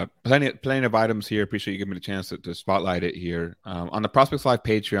 Plenty of items here. Appreciate you giving me the chance to spotlight it here on the Prospects Live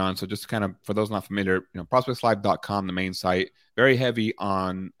Patreon. So just kind of for those not familiar, prospectslive.com, the main site, very heavy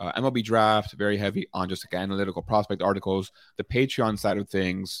on MLB draft, very heavy on just like analytical prospect articles. The Patreon side of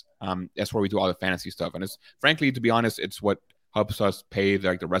things, that's where we do all the fantasy stuff. And it's frankly, to be honest, it's what helps us pay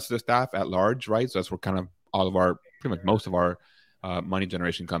the rest of the staff at large, right? So that's where kind of pretty much most of our money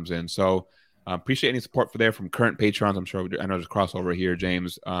generation comes in. So appreciate any support from current patrons. I'm sure I know there's crossover here,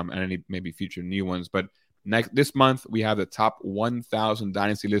 James, and any maybe future new ones. But this month we have the top 1,000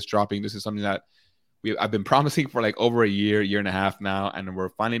 dynasty list dropping. This is something that I've been promising for like over a year and a half now, and we're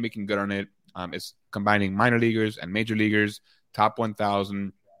finally making good on it. It's combining minor leaguers and major leaguers, top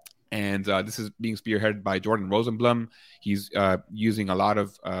 1,000, and this is being spearheaded by Jordan Rosenblum. He's using a lot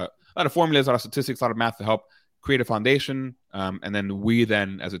of formulas, a lot of statistics, a lot of math to help create a foundation, and then we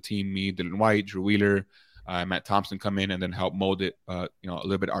as a team, me, Dylan White, Drew Wheeler, Matt Thompson, come in and then help mold it, a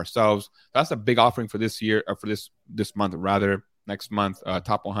little bit ourselves. That's a big offering for this year, or for this month rather. Next month,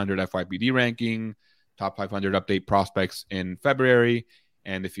 top 100 FYPD ranking, top 500 update prospects in February.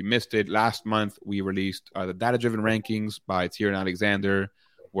 And if you missed it, last month we released the data-driven rankings by Tyrion Alexander,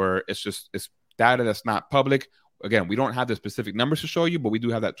 where it's data that's not public. Again, we don't have the specific numbers to show you, but we do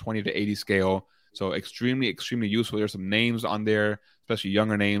have that 20 to 80 scale. So extremely, extremely useful. There's some names on there, especially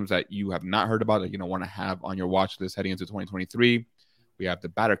younger names that you have not heard about that you don't want to have on your watch list heading into 2023. We have the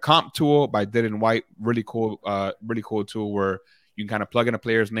batter comp tool by Dylan White. Really cool tool where you can kind of plug in a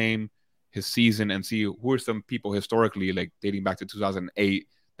player's name, his season, and see who are some people historically, like dating back to 2008,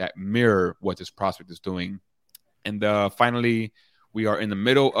 that mirror what this prospect is doing. And finally, we are in the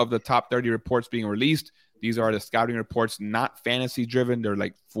middle of the top 30 reports being released. These are the scouting reports, not fantasy driven. They're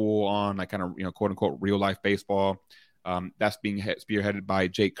like full on, like kind of, quote unquote, real life baseball. That's being spearheaded by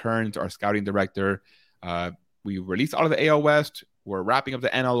Jake Kearns, our scouting director. We released all of the AL West. We're wrapping up the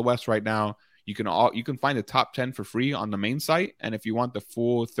NL West right now. You can find the top 10 for free on the main site. And if you want the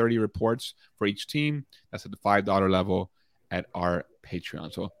full 30 reports for each team, that's at the $5 level at our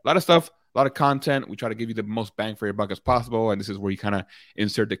Patreon. So a lot of stuff. A lot of content. We try to give you the most bang for your buck as possible. And this is where you kind of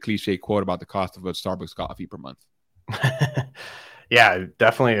insert the cliche quote about the cost of a Starbucks coffee per month. Yeah,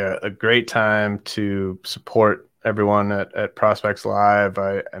 definitely a great time to support everyone at Prospects Live.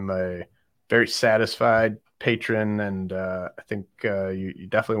 I am a very satisfied patron, and I think you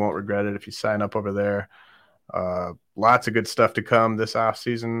definitely won't regret it if you sign up over there. Lots of good stuff to come this off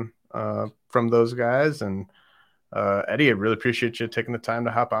season from those guys. And Eddie, I really appreciate you taking the time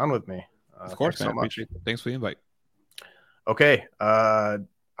to hop on with me. Of course, man. So much. Thanks for the invite. Okay. I'm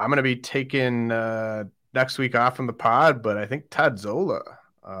going to be taking next week off from the pod, but I think Todd Zola,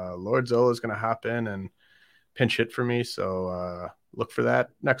 Lord Zola, is going to hop in and pinch hit for me. So look for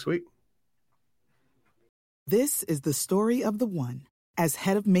that next week. This is the story of the one. As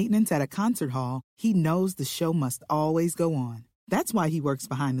head of maintenance at a concert hall, he knows the show must always go on. That's why he works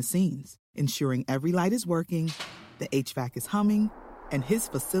behind the scenes, ensuring every light is working, the HVAC is humming, and his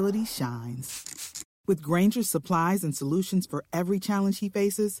facility shines. With Grainger's supplies and solutions for every challenge he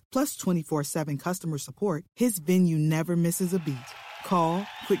faces, plus 24/7 customer support, his venue never misses a beat. Call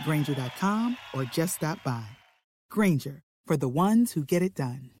quickgrainger.com or just stop by. Grainger, for the ones who get it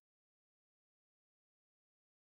done.